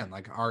plan,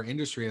 like our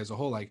industry as a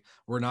whole. Like,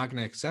 we're not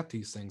going to accept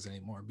these things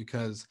anymore,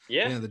 because at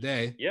the end of the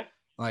day,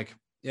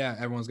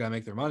 everyone's got to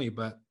make their money,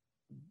 but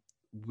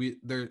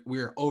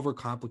we're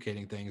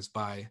overcomplicating things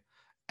by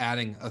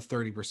adding a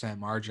 30%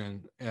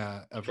 margin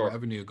of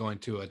revenue going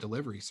to a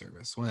delivery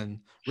service,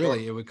 when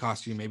really it would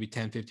cost you maybe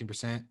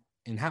 10-15%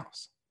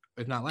 in-house,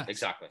 if not less.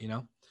 Exactly.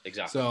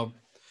 So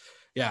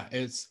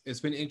it's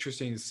been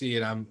interesting to see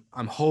it. I'm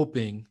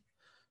hoping,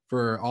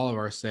 for all of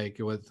our sake,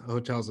 with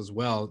hotels as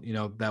well,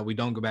 that we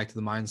don't go back to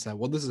the mindset,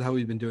 well, this is how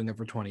we've been doing it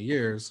for 20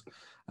 years.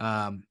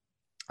 I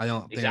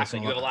don't think you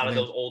have a lot of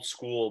those old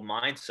school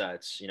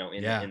mindsets,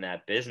 in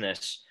that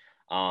business.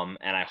 And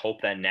I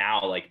hope that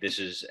now, like, this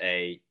is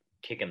a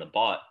kick in the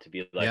butt to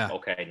be like,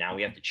 okay, now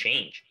we have to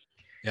change.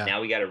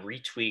 Now we got to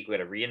retweak, we got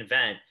to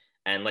reinvent,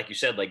 and like you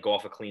said, like, go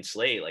off a clean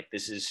slate. Like,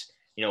 this is,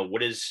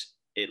 what does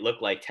it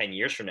look like 10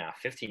 years from now,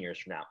 15 years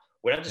from now?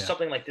 What if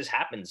something like this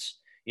happens?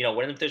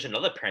 What if there's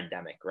another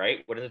pandemic,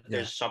 right? What if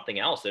there's something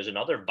else? There's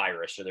another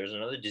virus, or there's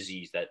another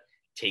disease that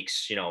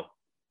takes,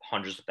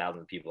 hundreds of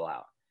thousands of people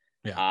out.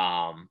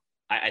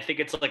 I think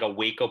it's like a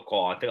wake up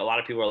call. I think a lot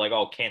of people are like,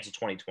 oh, cancel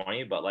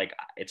 2020, but like,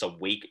 it's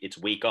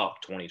wake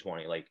up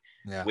 2020. Like,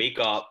 wake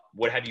up.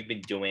 What have you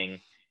been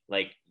doing?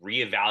 Like,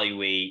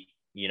 reevaluate,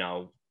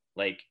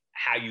 like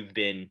how you've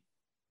been,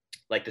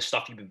 like the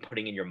stuff you've been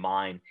putting in your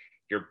mind,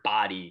 your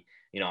body,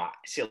 I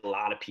see a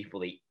lot of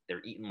people,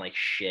 they're eating like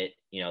shit,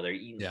 they're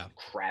eating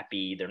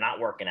crappy, they're not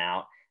working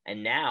out.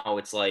 And now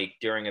it's like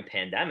during a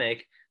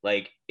pandemic,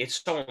 like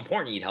it's so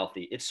important to eat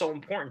healthy. It's so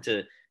important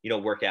to,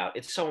 work out.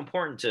 It's so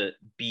important to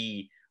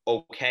be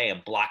okay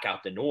and block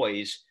out the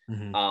noise,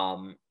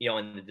 and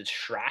the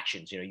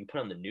distractions. You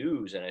put on the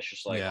news and it's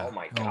just like, oh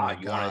my God,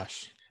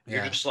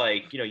 you're just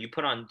like, you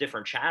put on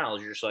different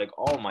channels. You're just like,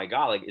 oh my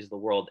God, like, is the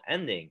world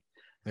ending?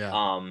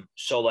 Yeah.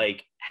 So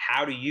like,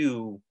 how do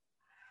you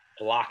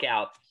block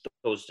out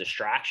those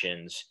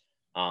distractions,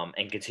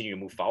 and continue to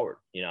move forward,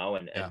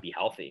 and be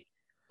healthy,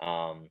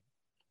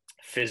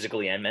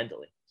 physically and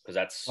mentally, because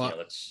that's,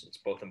 it's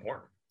both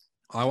important.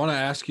 I want to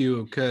ask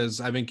you, because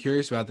I've been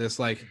curious about this.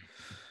 Like,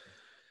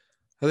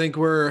 I think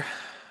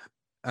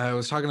I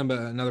was talking about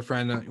another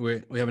friend.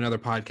 We have another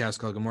podcast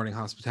called Good Morning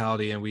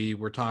Hospitality, and we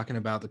were talking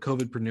about the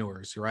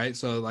COVIDpreneurs, right?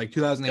 So like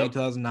 2008,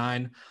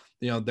 2009,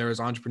 there was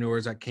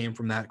entrepreneurs that came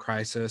from that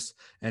crisis,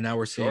 and now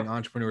we're seeing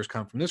entrepreneurs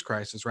come from this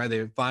crisis, right?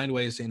 They find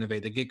ways to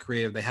innovate, they get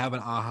creative, they have an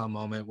aha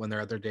moment when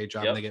they're at their day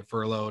job and they get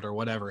furloughed or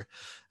whatever.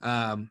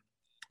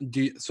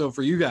 So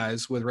for you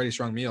guys with Ready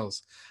Strong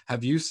Meals,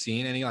 have you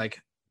seen any like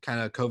kind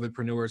of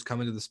COVIDpreneurs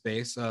come into the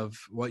space of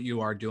what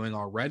you are doing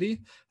already,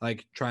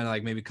 like trying to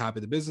like maybe copy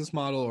the business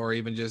model, or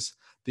even just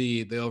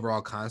the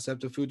overall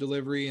concept of food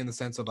delivery in the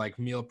sense of like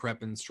meal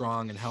prep and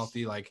strong and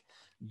healthy, like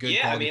good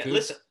quality food?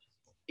 Listen,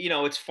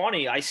 it's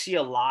funny. I see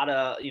a lot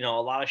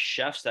of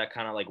chefs that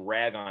kind of like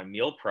rag on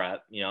meal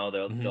prep.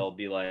 They'll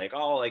be like,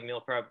 oh, like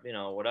meal prep,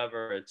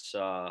 whatever. It's,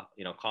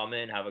 come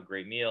in, have a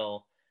great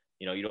meal.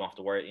 You don't have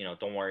to worry,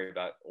 don't worry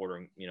about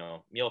ordering,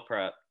 meal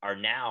prep, are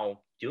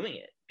now doing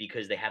it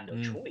because they have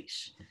no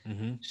choice.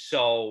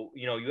 So,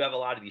 you have a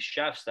lot of these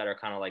chefs that are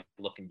kind of like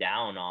looking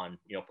down on,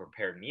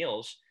 prepared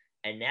meals.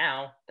 And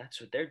now that's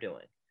what they're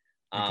doing.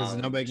 Because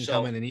nobody can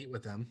come in and eat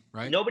with them,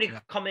 right? Nobody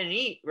can come in and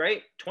eat,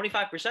 right?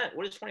 25%.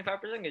 What is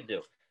 25% going to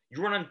do?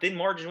 You run on thin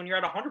margins when you're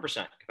at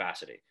 100%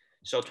 capacity.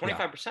 So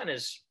 25%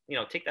 is,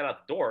 take that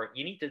out the door.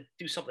 You need to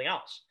do something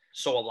else.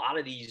 So a lot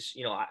of these,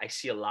 I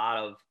see a lot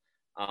of,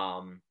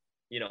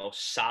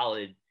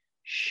 solid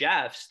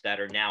chefs that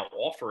are now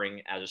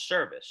offering as a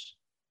service.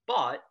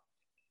 But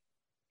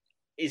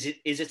is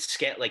it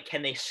scale? Like,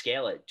 can they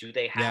scale it? Do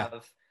they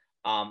have,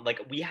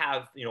 like we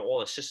have, all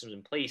the systems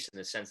in place in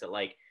the sense that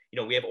like,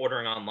 we have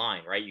ordering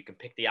online, right? You can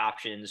pick the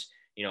options,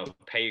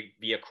 pay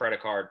via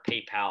credit card,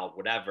 PayPal,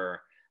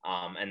 whatever,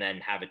 and then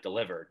have it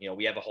delivered.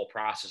 We have a whole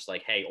process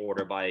like, hey,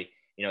 order by,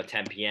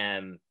 10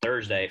 p.m.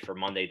 Thursday for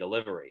Monday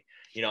delivery,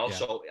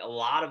 so a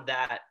lot of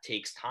that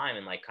takes time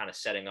and like kind of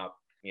setting up,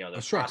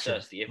 the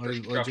process, the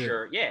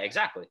infrastructure. Yeah,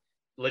 exactly.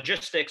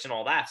 Logistics and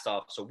all that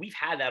stuff. So we've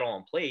had that all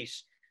in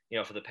place,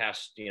 for the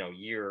past,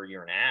 year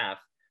and a half,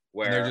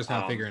 where and they're just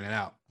not figuring it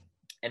out.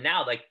 And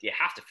now, like, you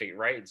have to figure,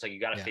 right? It's like, you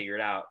got to figure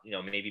it out,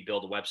 maybe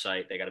build a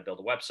website. They got to build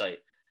a website.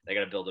 They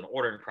got to build an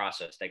ordering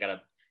process. They got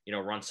to,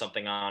 run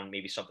something on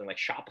maybe something like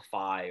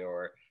Shopify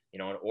or,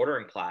 an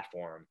ordering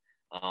platform.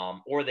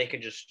 Or they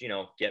can just,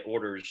 get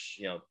orders,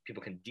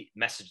 people can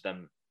message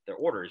them their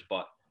orders.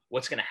 But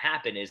what's going to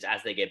happen is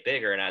as they get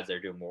bigger and as they're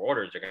doing more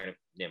orders, they're going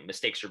to,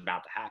 mistakes are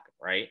bound to happen,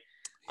 right?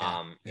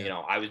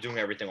 I was doing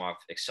everything off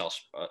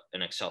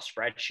an Excel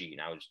spreadsheet,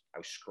 and I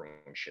was screwing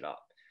shit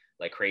up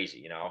like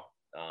crazy,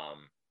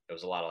 it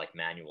was a lot of like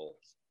manual.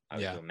 I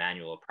was doing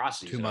manual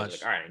processes. Too much. I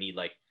was like, all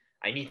right,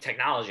 I need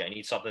technology. I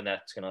need something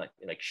that's gonna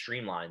like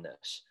streamline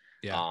this.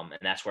 And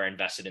that's where I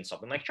invested in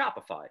something like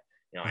Shopify.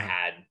 I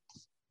had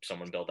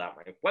someone build out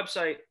my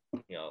website,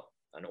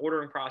 an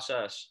ordering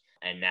process,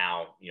 and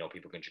now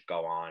people can just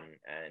go on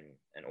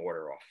and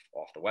order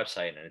off the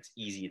website, and it's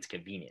easy, it's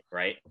convenient,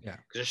 right? Yeah,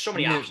 because there's so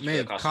many options. It may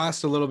have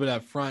cost a little bit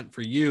up front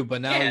for you,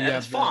 but now you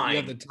have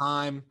the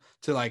time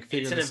to like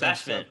figure this out. It's an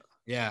investment.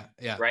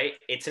 Yeah. Right.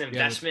 It's an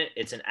investment.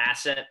 It's an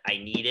asset. I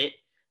need it.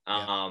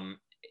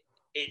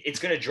 It's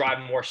going to drive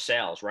more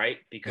sales, right?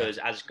 Because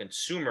as a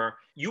consumer,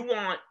 you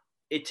want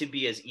it to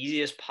be as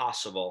easy as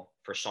possible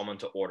for someone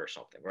to order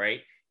something,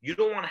 right? You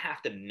don't want to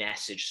have to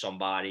message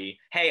somebody,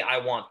 hey, I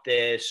want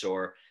this,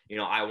 or,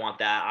 I want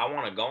that. I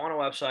want to go on a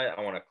website.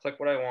 I want to click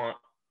what I want.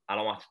 I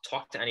don't want to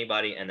talk to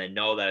anybody and then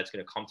know that it's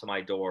going to come to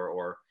my door,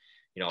 or,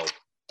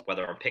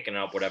 whether I'm picking it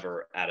up,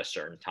 whatever, at a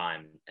certain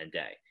time and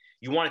day.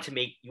 You want it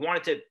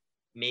to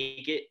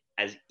make it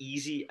as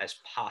easy as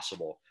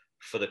possible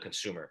for the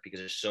consumer, because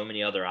there's so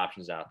many other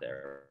options out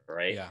there,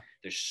 right? Yeah.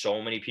 There's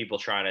so many people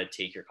trying to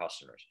take your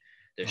customers.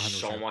 There's 100%.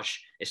 So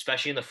much,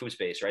 especially in the food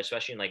space, right?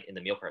 Especially in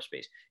the meal prep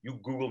space. You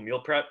Google meal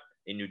prep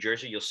in New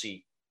Jersey, you'll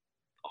see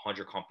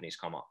 100 companies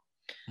come up.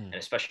 And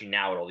especially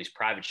now with all these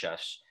private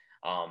chefs,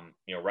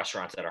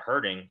 restaurants that are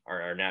hurting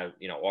are now,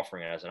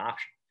 offering it as an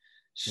option.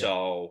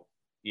 So,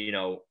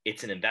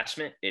 it's an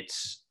investment.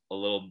 It's a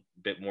little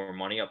bit more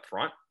money up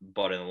front,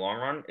 but in the long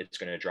run, it's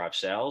going to drive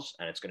sales,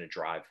 and it's going to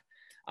drive,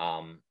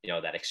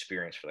 that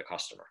experience for the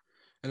customer.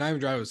 And I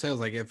even drive with sales.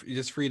 Like, if you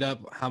just freed up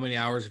how many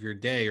hours of your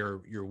day or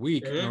your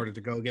week in order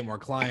to go get more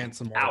clients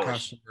and more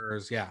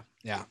customers. Yeah.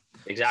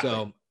 Exactly.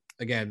 So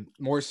again,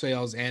 more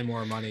sales and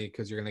more money,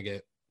 because you're going to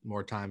get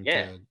more time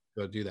to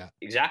to do that.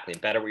 Exactly.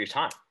 Better with your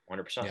time.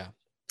 100%. Yeah.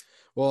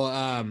 Well,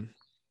 I'm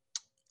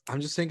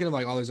just thinking of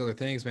like all these other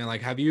things, man.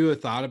 Like, have you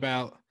thought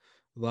about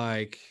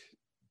like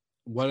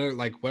what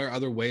are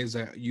other ways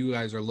that you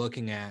guys are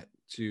looking at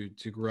to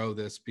grow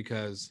this?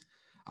 Because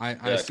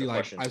I see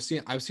like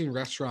question. I've seen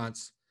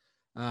restaurants,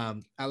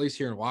 at least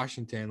here in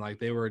Washington, like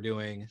they were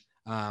doing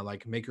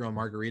like make your own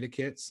margarita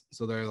kits.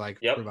 So they're like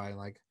providing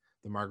like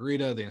the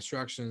margarita, the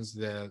instructions,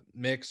 the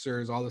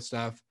mixers, all the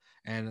stuff.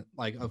 And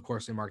like, of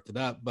course they marked it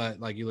up, but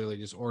like you literally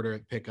just order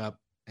it, pick up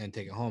and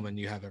take it home and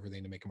you have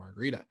everything to make a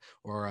margarita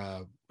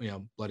or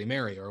Bloody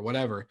Mary or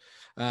whatever.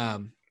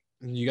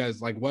 You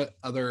guys, like, what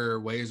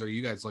other ways are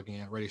you guys looking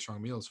at Ready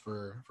Strong Meals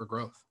for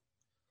growth?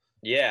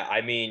 Yeah,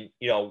 I mean,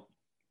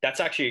 that's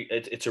actually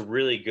it's a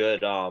really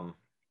good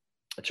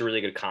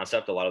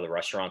concept. A lot of the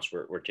restaurants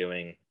were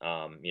doing,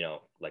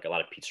 like a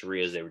lot of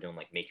pizzerias, they were doing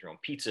like make your own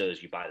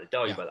pizzas. You buy the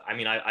dough.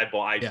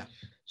 I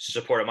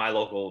supported my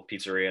local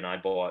pizzeria and I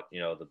bought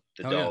the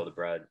dough, the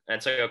bread, and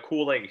it's like a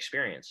cool like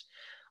experience.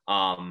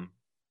 So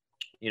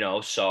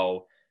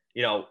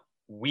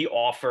we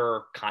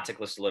offer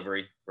contactless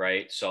delivery,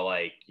 right? So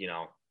like you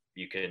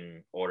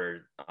can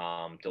order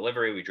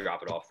delivery. We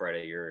drop it off right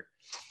at your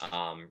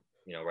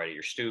right at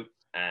your stoop,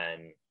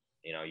 and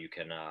you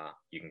can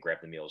grab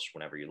the meals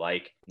whenever you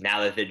like.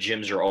 Now that the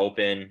gyms are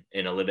open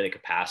in a limited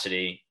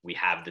capacity, we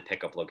have the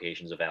pickup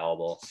locations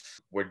available.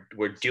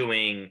 We're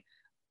doing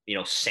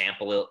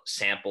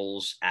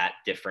samples at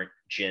different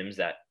gyms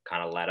that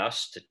kind of let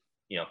us to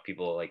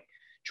people like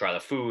try the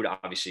food.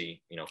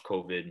 Obviously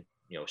COVID,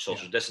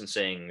 social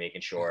distancing,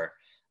 making sure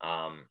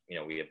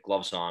we have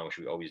gloves on, which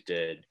we always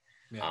did.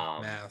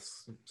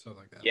 Masks, stuff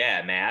like that.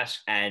 Yeah,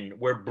 masks. And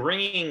we're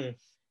bringing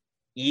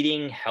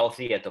eating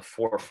healthy at the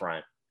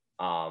forefront,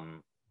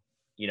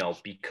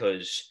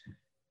 because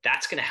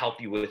that's going to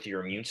help you with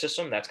your immune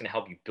system. That's going to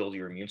help you build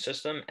your immune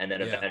system and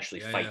then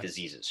eventually fight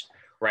diseases,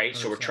 right? 100%.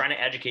 So we're trying to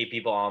educate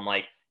people on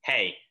like,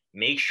 hey,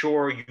 make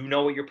sure you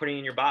know what you're putting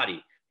in your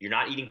body. You're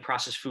not eating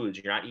processed foods.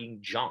 You're not eating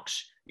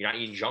junks. You're not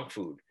eating junk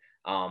food.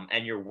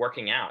 And you're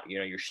working out,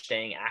 you're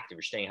staying active,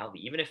 you're staying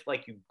healthy. Even if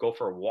like you go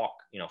for a walk,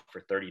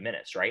 for 30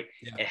 minutes, right?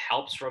 Yeah. It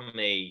helps from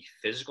a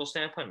physical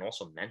standpoint and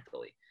also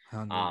mentally.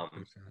 100%.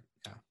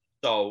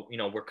 So,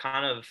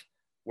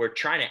 we're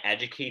trying to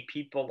educate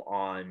people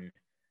on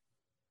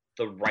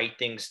the right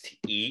things to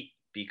eat,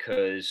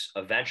 because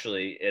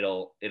eventually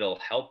it'll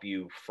help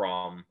you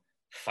from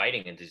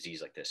fighting a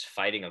disease like this,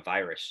 fighting a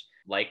virus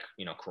like,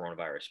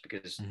 coronavirus,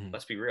 because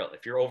let's be real,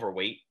 if you're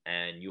overweight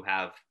and you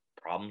have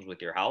problems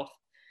with your health,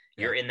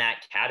 you're in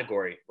that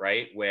category,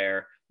 right?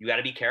 Where you got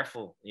to be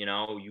careful.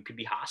 You could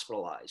be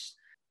hospitalized.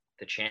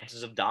 The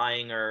chances of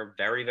dying are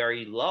very,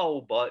 very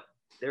low, but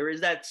there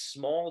is that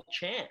small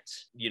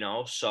chance,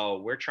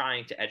 so we're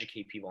trying to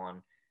educate people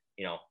on,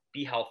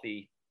 be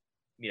healthy,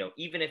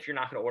 even if you're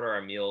not going to order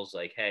our meals,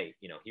 like, hey,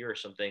 here are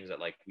some things that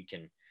like we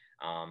can,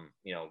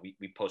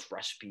 we post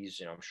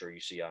recipes, I'm sure you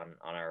see on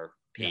our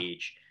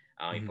page,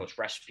 we post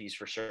recipes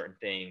for certain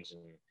things,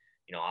 and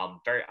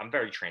I'm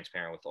very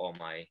transparent with all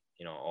my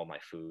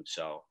food.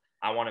 So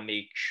I want to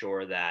make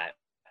sure that,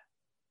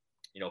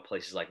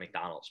 places like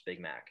McDonald's, Big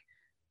Mac,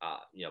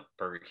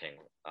 Burger King,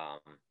 I'm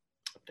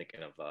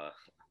thinking of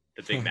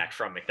the Big Mac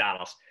from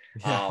McDonald's,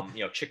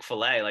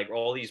 Chick-fil-A, like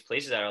all these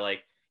places that are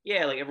like,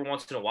 like every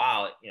once in a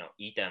while,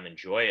 eat them,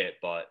 enjoy it.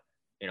 But,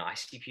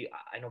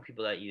 I know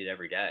people that eat it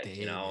every day,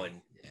 daily.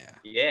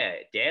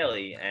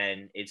 Daily.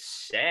 And it's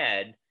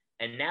sad.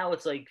 And now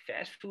it's like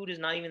fast food is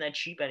not even that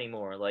cheap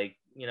anymore. Like,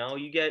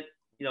 you get,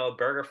 a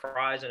burger,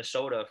 fries, and a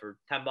soda for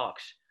 $10.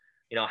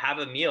 Have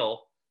a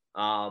meal,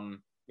 a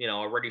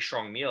Ready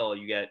Strong meal.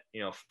 You get,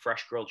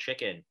 fresh grilled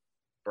chicken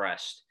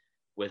breast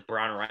with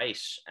brown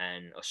rice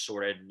and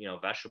assorted,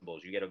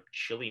 vegetables. You get a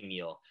chili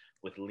meal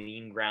with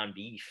lean ground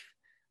beef,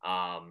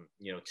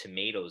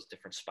 tomatoes,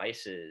 different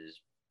spices,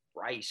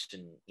 rice,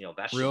 and,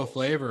 vegetables. Real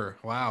flavor.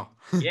 Wow.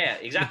 Yeah,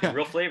 exactly.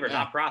 Real flavor,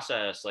 not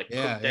processed, like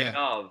cooked day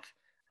of.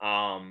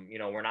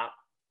 We're not,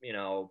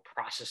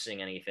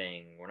 processing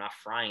anything. We're not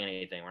frying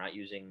anything. We're not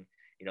using,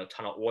 a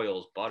ton of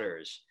oils,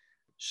 butters.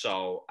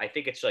 So I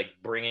think it's like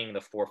bringing the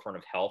forefront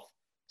of health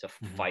to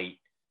fight,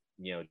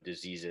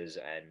 diseases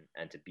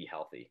and to be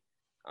healthy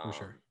for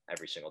sure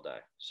every single day.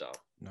 So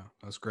no,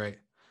 that's great.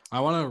 I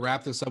want to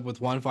wrap this up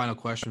with one final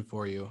question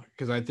for you,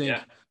 because I think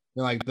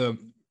like the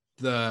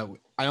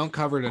I don't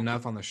cover it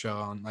enough on the show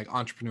on like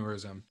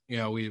entrepreneurism.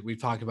 We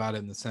talk about it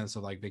in the sense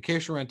of like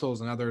vacation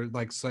rentals and other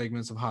like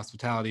segments of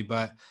hospitality.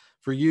 But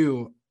for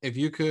you, if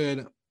you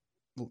could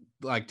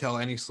like tell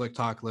any Slick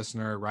Talk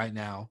listener right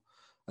now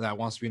that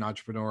wants to be an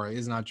entrepreneur,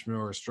 is an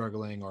entrepreneur,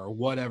 struggling, or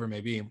whatever it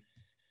may be,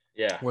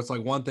 what's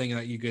like one thing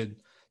that you could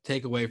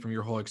take away from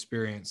your whole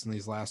experience in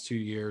these last 2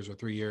 years or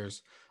 3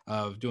 years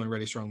of doing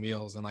Ready Strong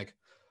Meals, and like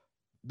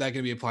that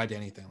can be applied to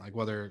anything, like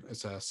whether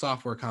it's a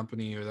software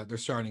company or that they're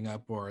starting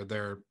up or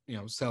they're,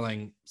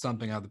 selling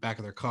something out the back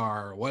of their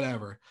car or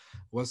whatever.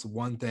 What's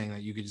one thing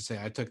that you could just say,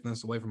 I took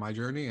this away from my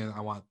journey and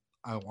I want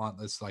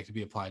this like to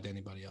be applied to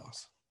anybody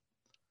else?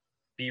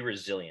 Be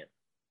resilient.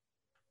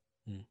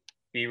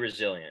 Be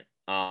resilient.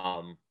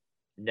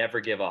 never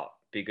give up,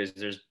 because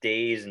there's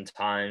days and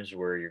times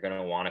where you're going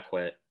to want to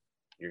quit.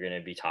 You're going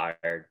to be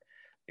tired.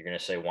 You're going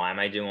to say, why am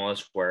I doing all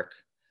this work?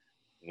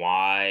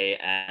 Why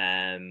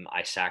am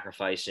I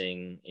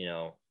sacrificing,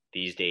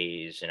 these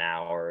days and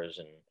hours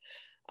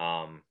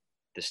and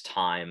this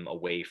time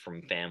away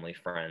from family,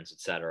 friends,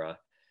 etc.?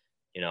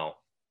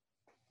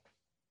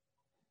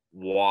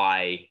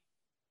 Why?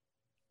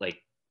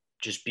 Like,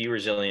 just be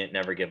resilient,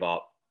 never give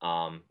up.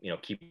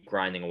 Keep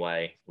grinding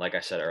away. Like I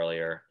said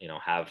earlier,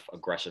 have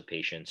aggressive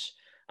patience,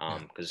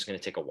 because it's going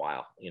to take a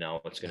while,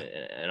 it's going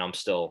to, and I'm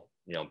still,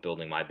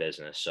 building my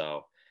business.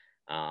 So,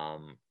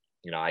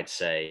 I'd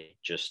say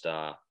just,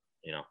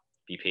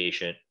 be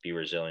patient, be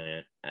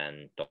resilient,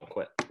 and don't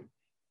quit.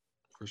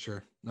 For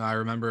sure. No, I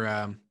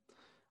remember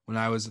when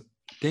I was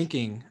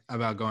thinking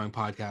about going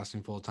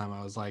podcasting full time,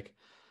 I was like,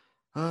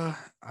 I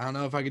don't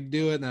know if I could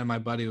do it. And then my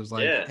buddy was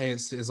like, hey,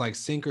 it's like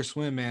sink or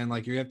swim, man.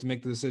 Like, you have to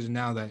make the decision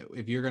now that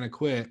if you're going to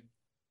quit,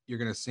 you're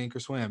going to sink or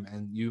swim,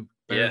 and you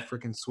better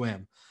freaking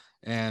swim.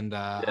 And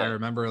I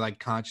remember like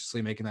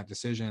consciously making that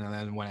decision. And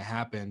then when it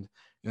happened,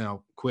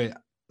 quit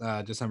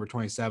December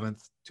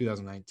 27th,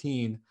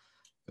 2019,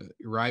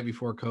 right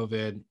before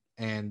COVID.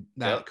 And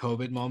that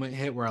COVID moment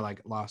hit where I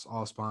like lost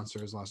all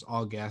sponsors, lost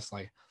all guests,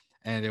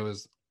 and it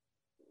was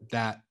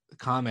that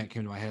comment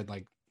came to my head,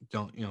 like,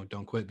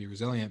 don't quit, be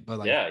resilient. But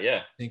like,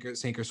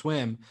 sink or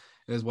swim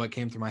is what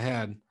came through my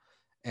head.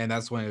 And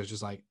that's when it was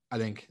just like, I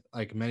think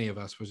like many of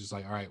us was just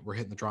like, all right, we're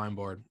hitting the drawing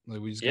board.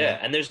 Like, we just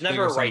and there's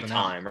never a right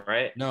time,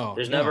 right? No,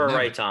 there's never a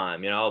right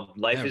time.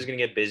 Life is going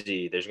to get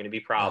busy. There's going to be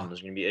problems.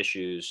 There's going to be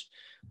issues.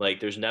 Like,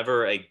 there's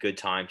never a good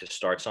time to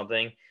start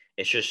something.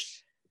 It's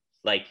just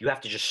like, you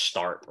have to just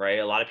start, right?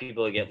 A lot of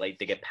people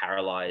get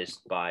paralyzed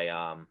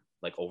by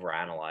like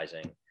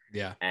overanalyzing.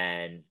 Yeah.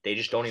 And they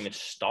just don't even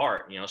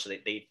start, so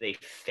they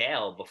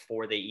fail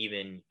before they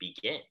even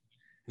begin.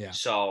 Yeah.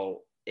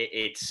 So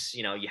it's,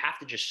 you have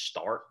to just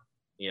start,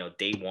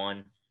 day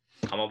one,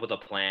 come up with a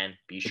plan,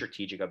 be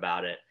strategic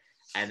about it.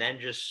 And then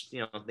just,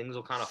 things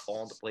will kind of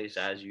fall into place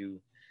as you're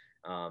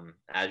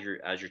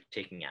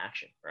taking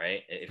action,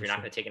 right? If you're not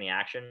going to take any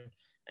action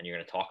and you're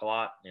going to talk a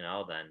lot, then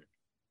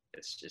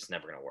it's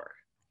never going to work.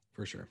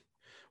 For sure.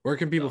 Where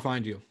can people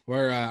find you?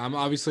 Where I'm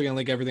obviously gonna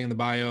link everything in the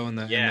bio and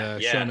the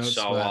show notes.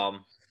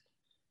 So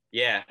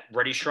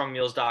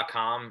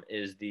ReadyStrongMeals.com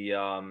is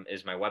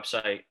is my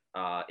website.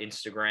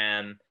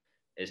 Instagram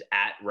is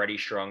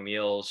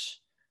 @ReadyStrongMeals.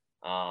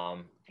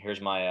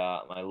 Here's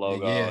my my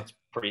logo. Yeah. It's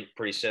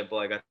pretty simple.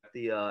 I got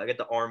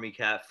the army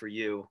cap for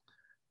you,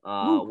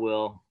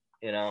 Will.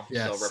 Yes.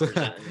 So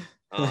representing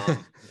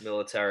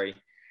military.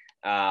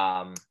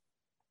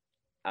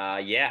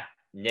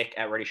 Nick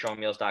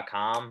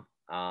 @ReadyStrongMeals.com.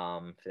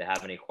 If they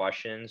have any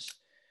questions,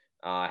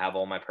 I have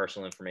all my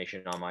personal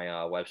information on my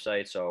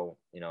website. So,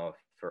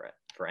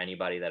 for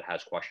anybody that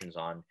has questions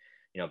on,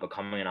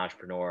 becoming an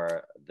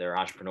entrepreneur, they're an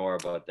entrepreneur,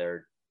 but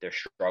they're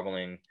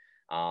struggling,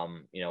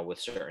 with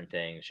certain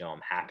things, I'm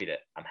happy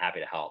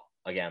to help.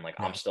 Again, like,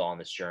 I'm still on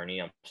this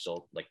journey. I'm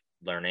still like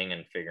learning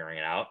and figuring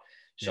it out.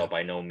 So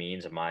by no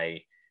means am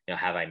I,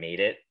 have I made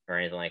it or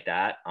anything like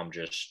that. I'm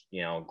just,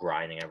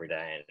 grinding every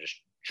day and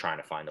just trying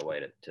to find a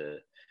way to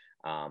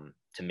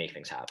make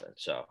things happen.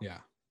 So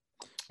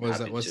what's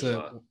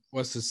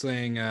the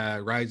saying,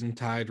 rising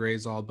tide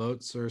raise all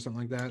boats, or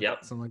something like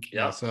that?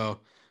 So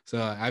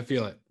I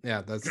feel it.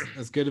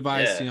 That's good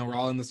advice. We're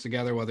all in this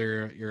together,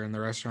 whether you're in the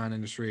restaurant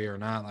industry or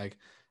not. Like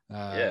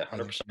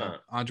 100%.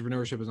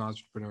 Entrepreneurship is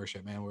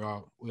entrepreneurship, man.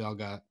 We all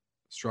got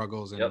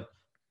struggles, and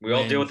we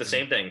all deal with the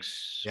same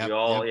things. We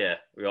all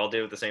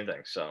deal with the same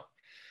things. So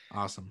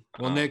awesome.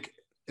 Well, Nick,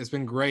 it's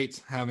been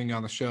great having you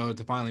on the show,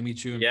 to finally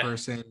meet you in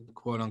person,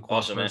 quote unquote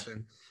awesome,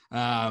 person.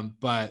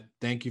 But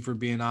thank you for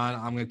being on.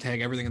 I'm going to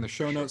tag everything in the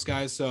show notes,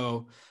 guys.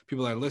 So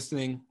people that are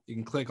listening, you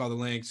can click all the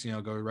links,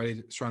 go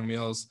Ready Strong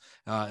Meals.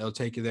 It'll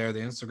take you there. The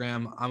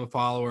Instagram, I'm a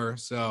follower.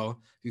 So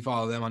if you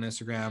follow them on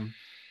Instagram,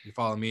 you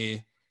follow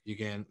me, you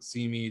can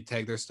see me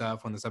tag their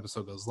stuff when this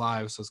episode goes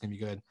live. So it's going to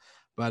be good.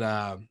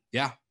 But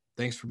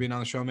thanks for being on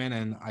the show, man.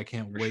 And I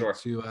can't wait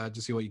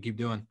to see what you keep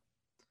doing.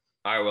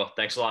 All right, Will.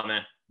 Thanks a lot,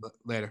 man.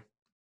 Later.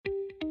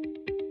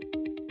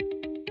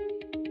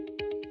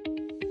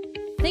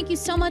 Thank you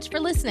so much for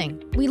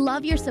listening. We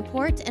love your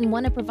support and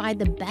want to provide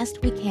the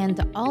best we can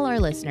to all our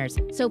listeners.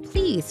 So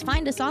please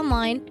find us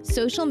online,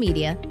 social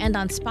media, and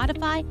on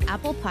Spotify,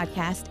 Apple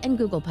Podcast, and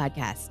Google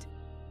Podcast.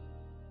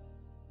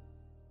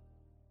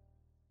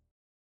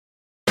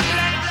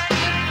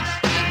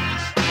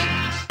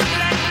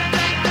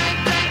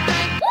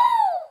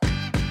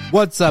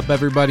 What's up,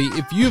 everybody?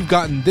 If you've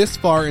gotten this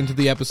far into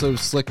the episode of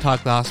Slick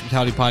Talk, the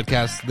Hospitality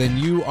Podcast, then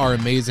you are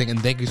amazing,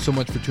 and thank you so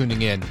much for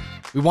tuning in.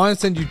 We want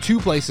to send you two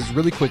places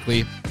really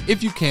quickly.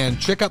 If you can,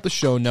 check out the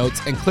show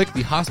notes and click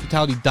the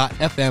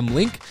hospitality.fm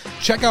link.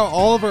 Check out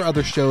all of our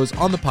other shows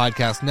on the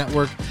podcast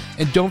network.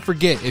 And don't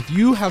forget, if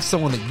you have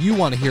someone that you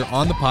want to hear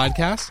on the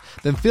podcast,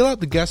 then fill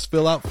out the guest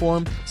fill out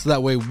form so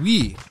that way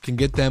we can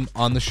get them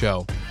on the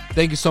show.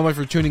 Thank you so much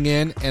for tuning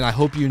in, and I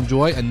hope you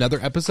enjoy another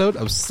episode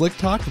of Slick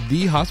Talk,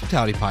 the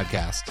Hospitality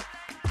Podcast.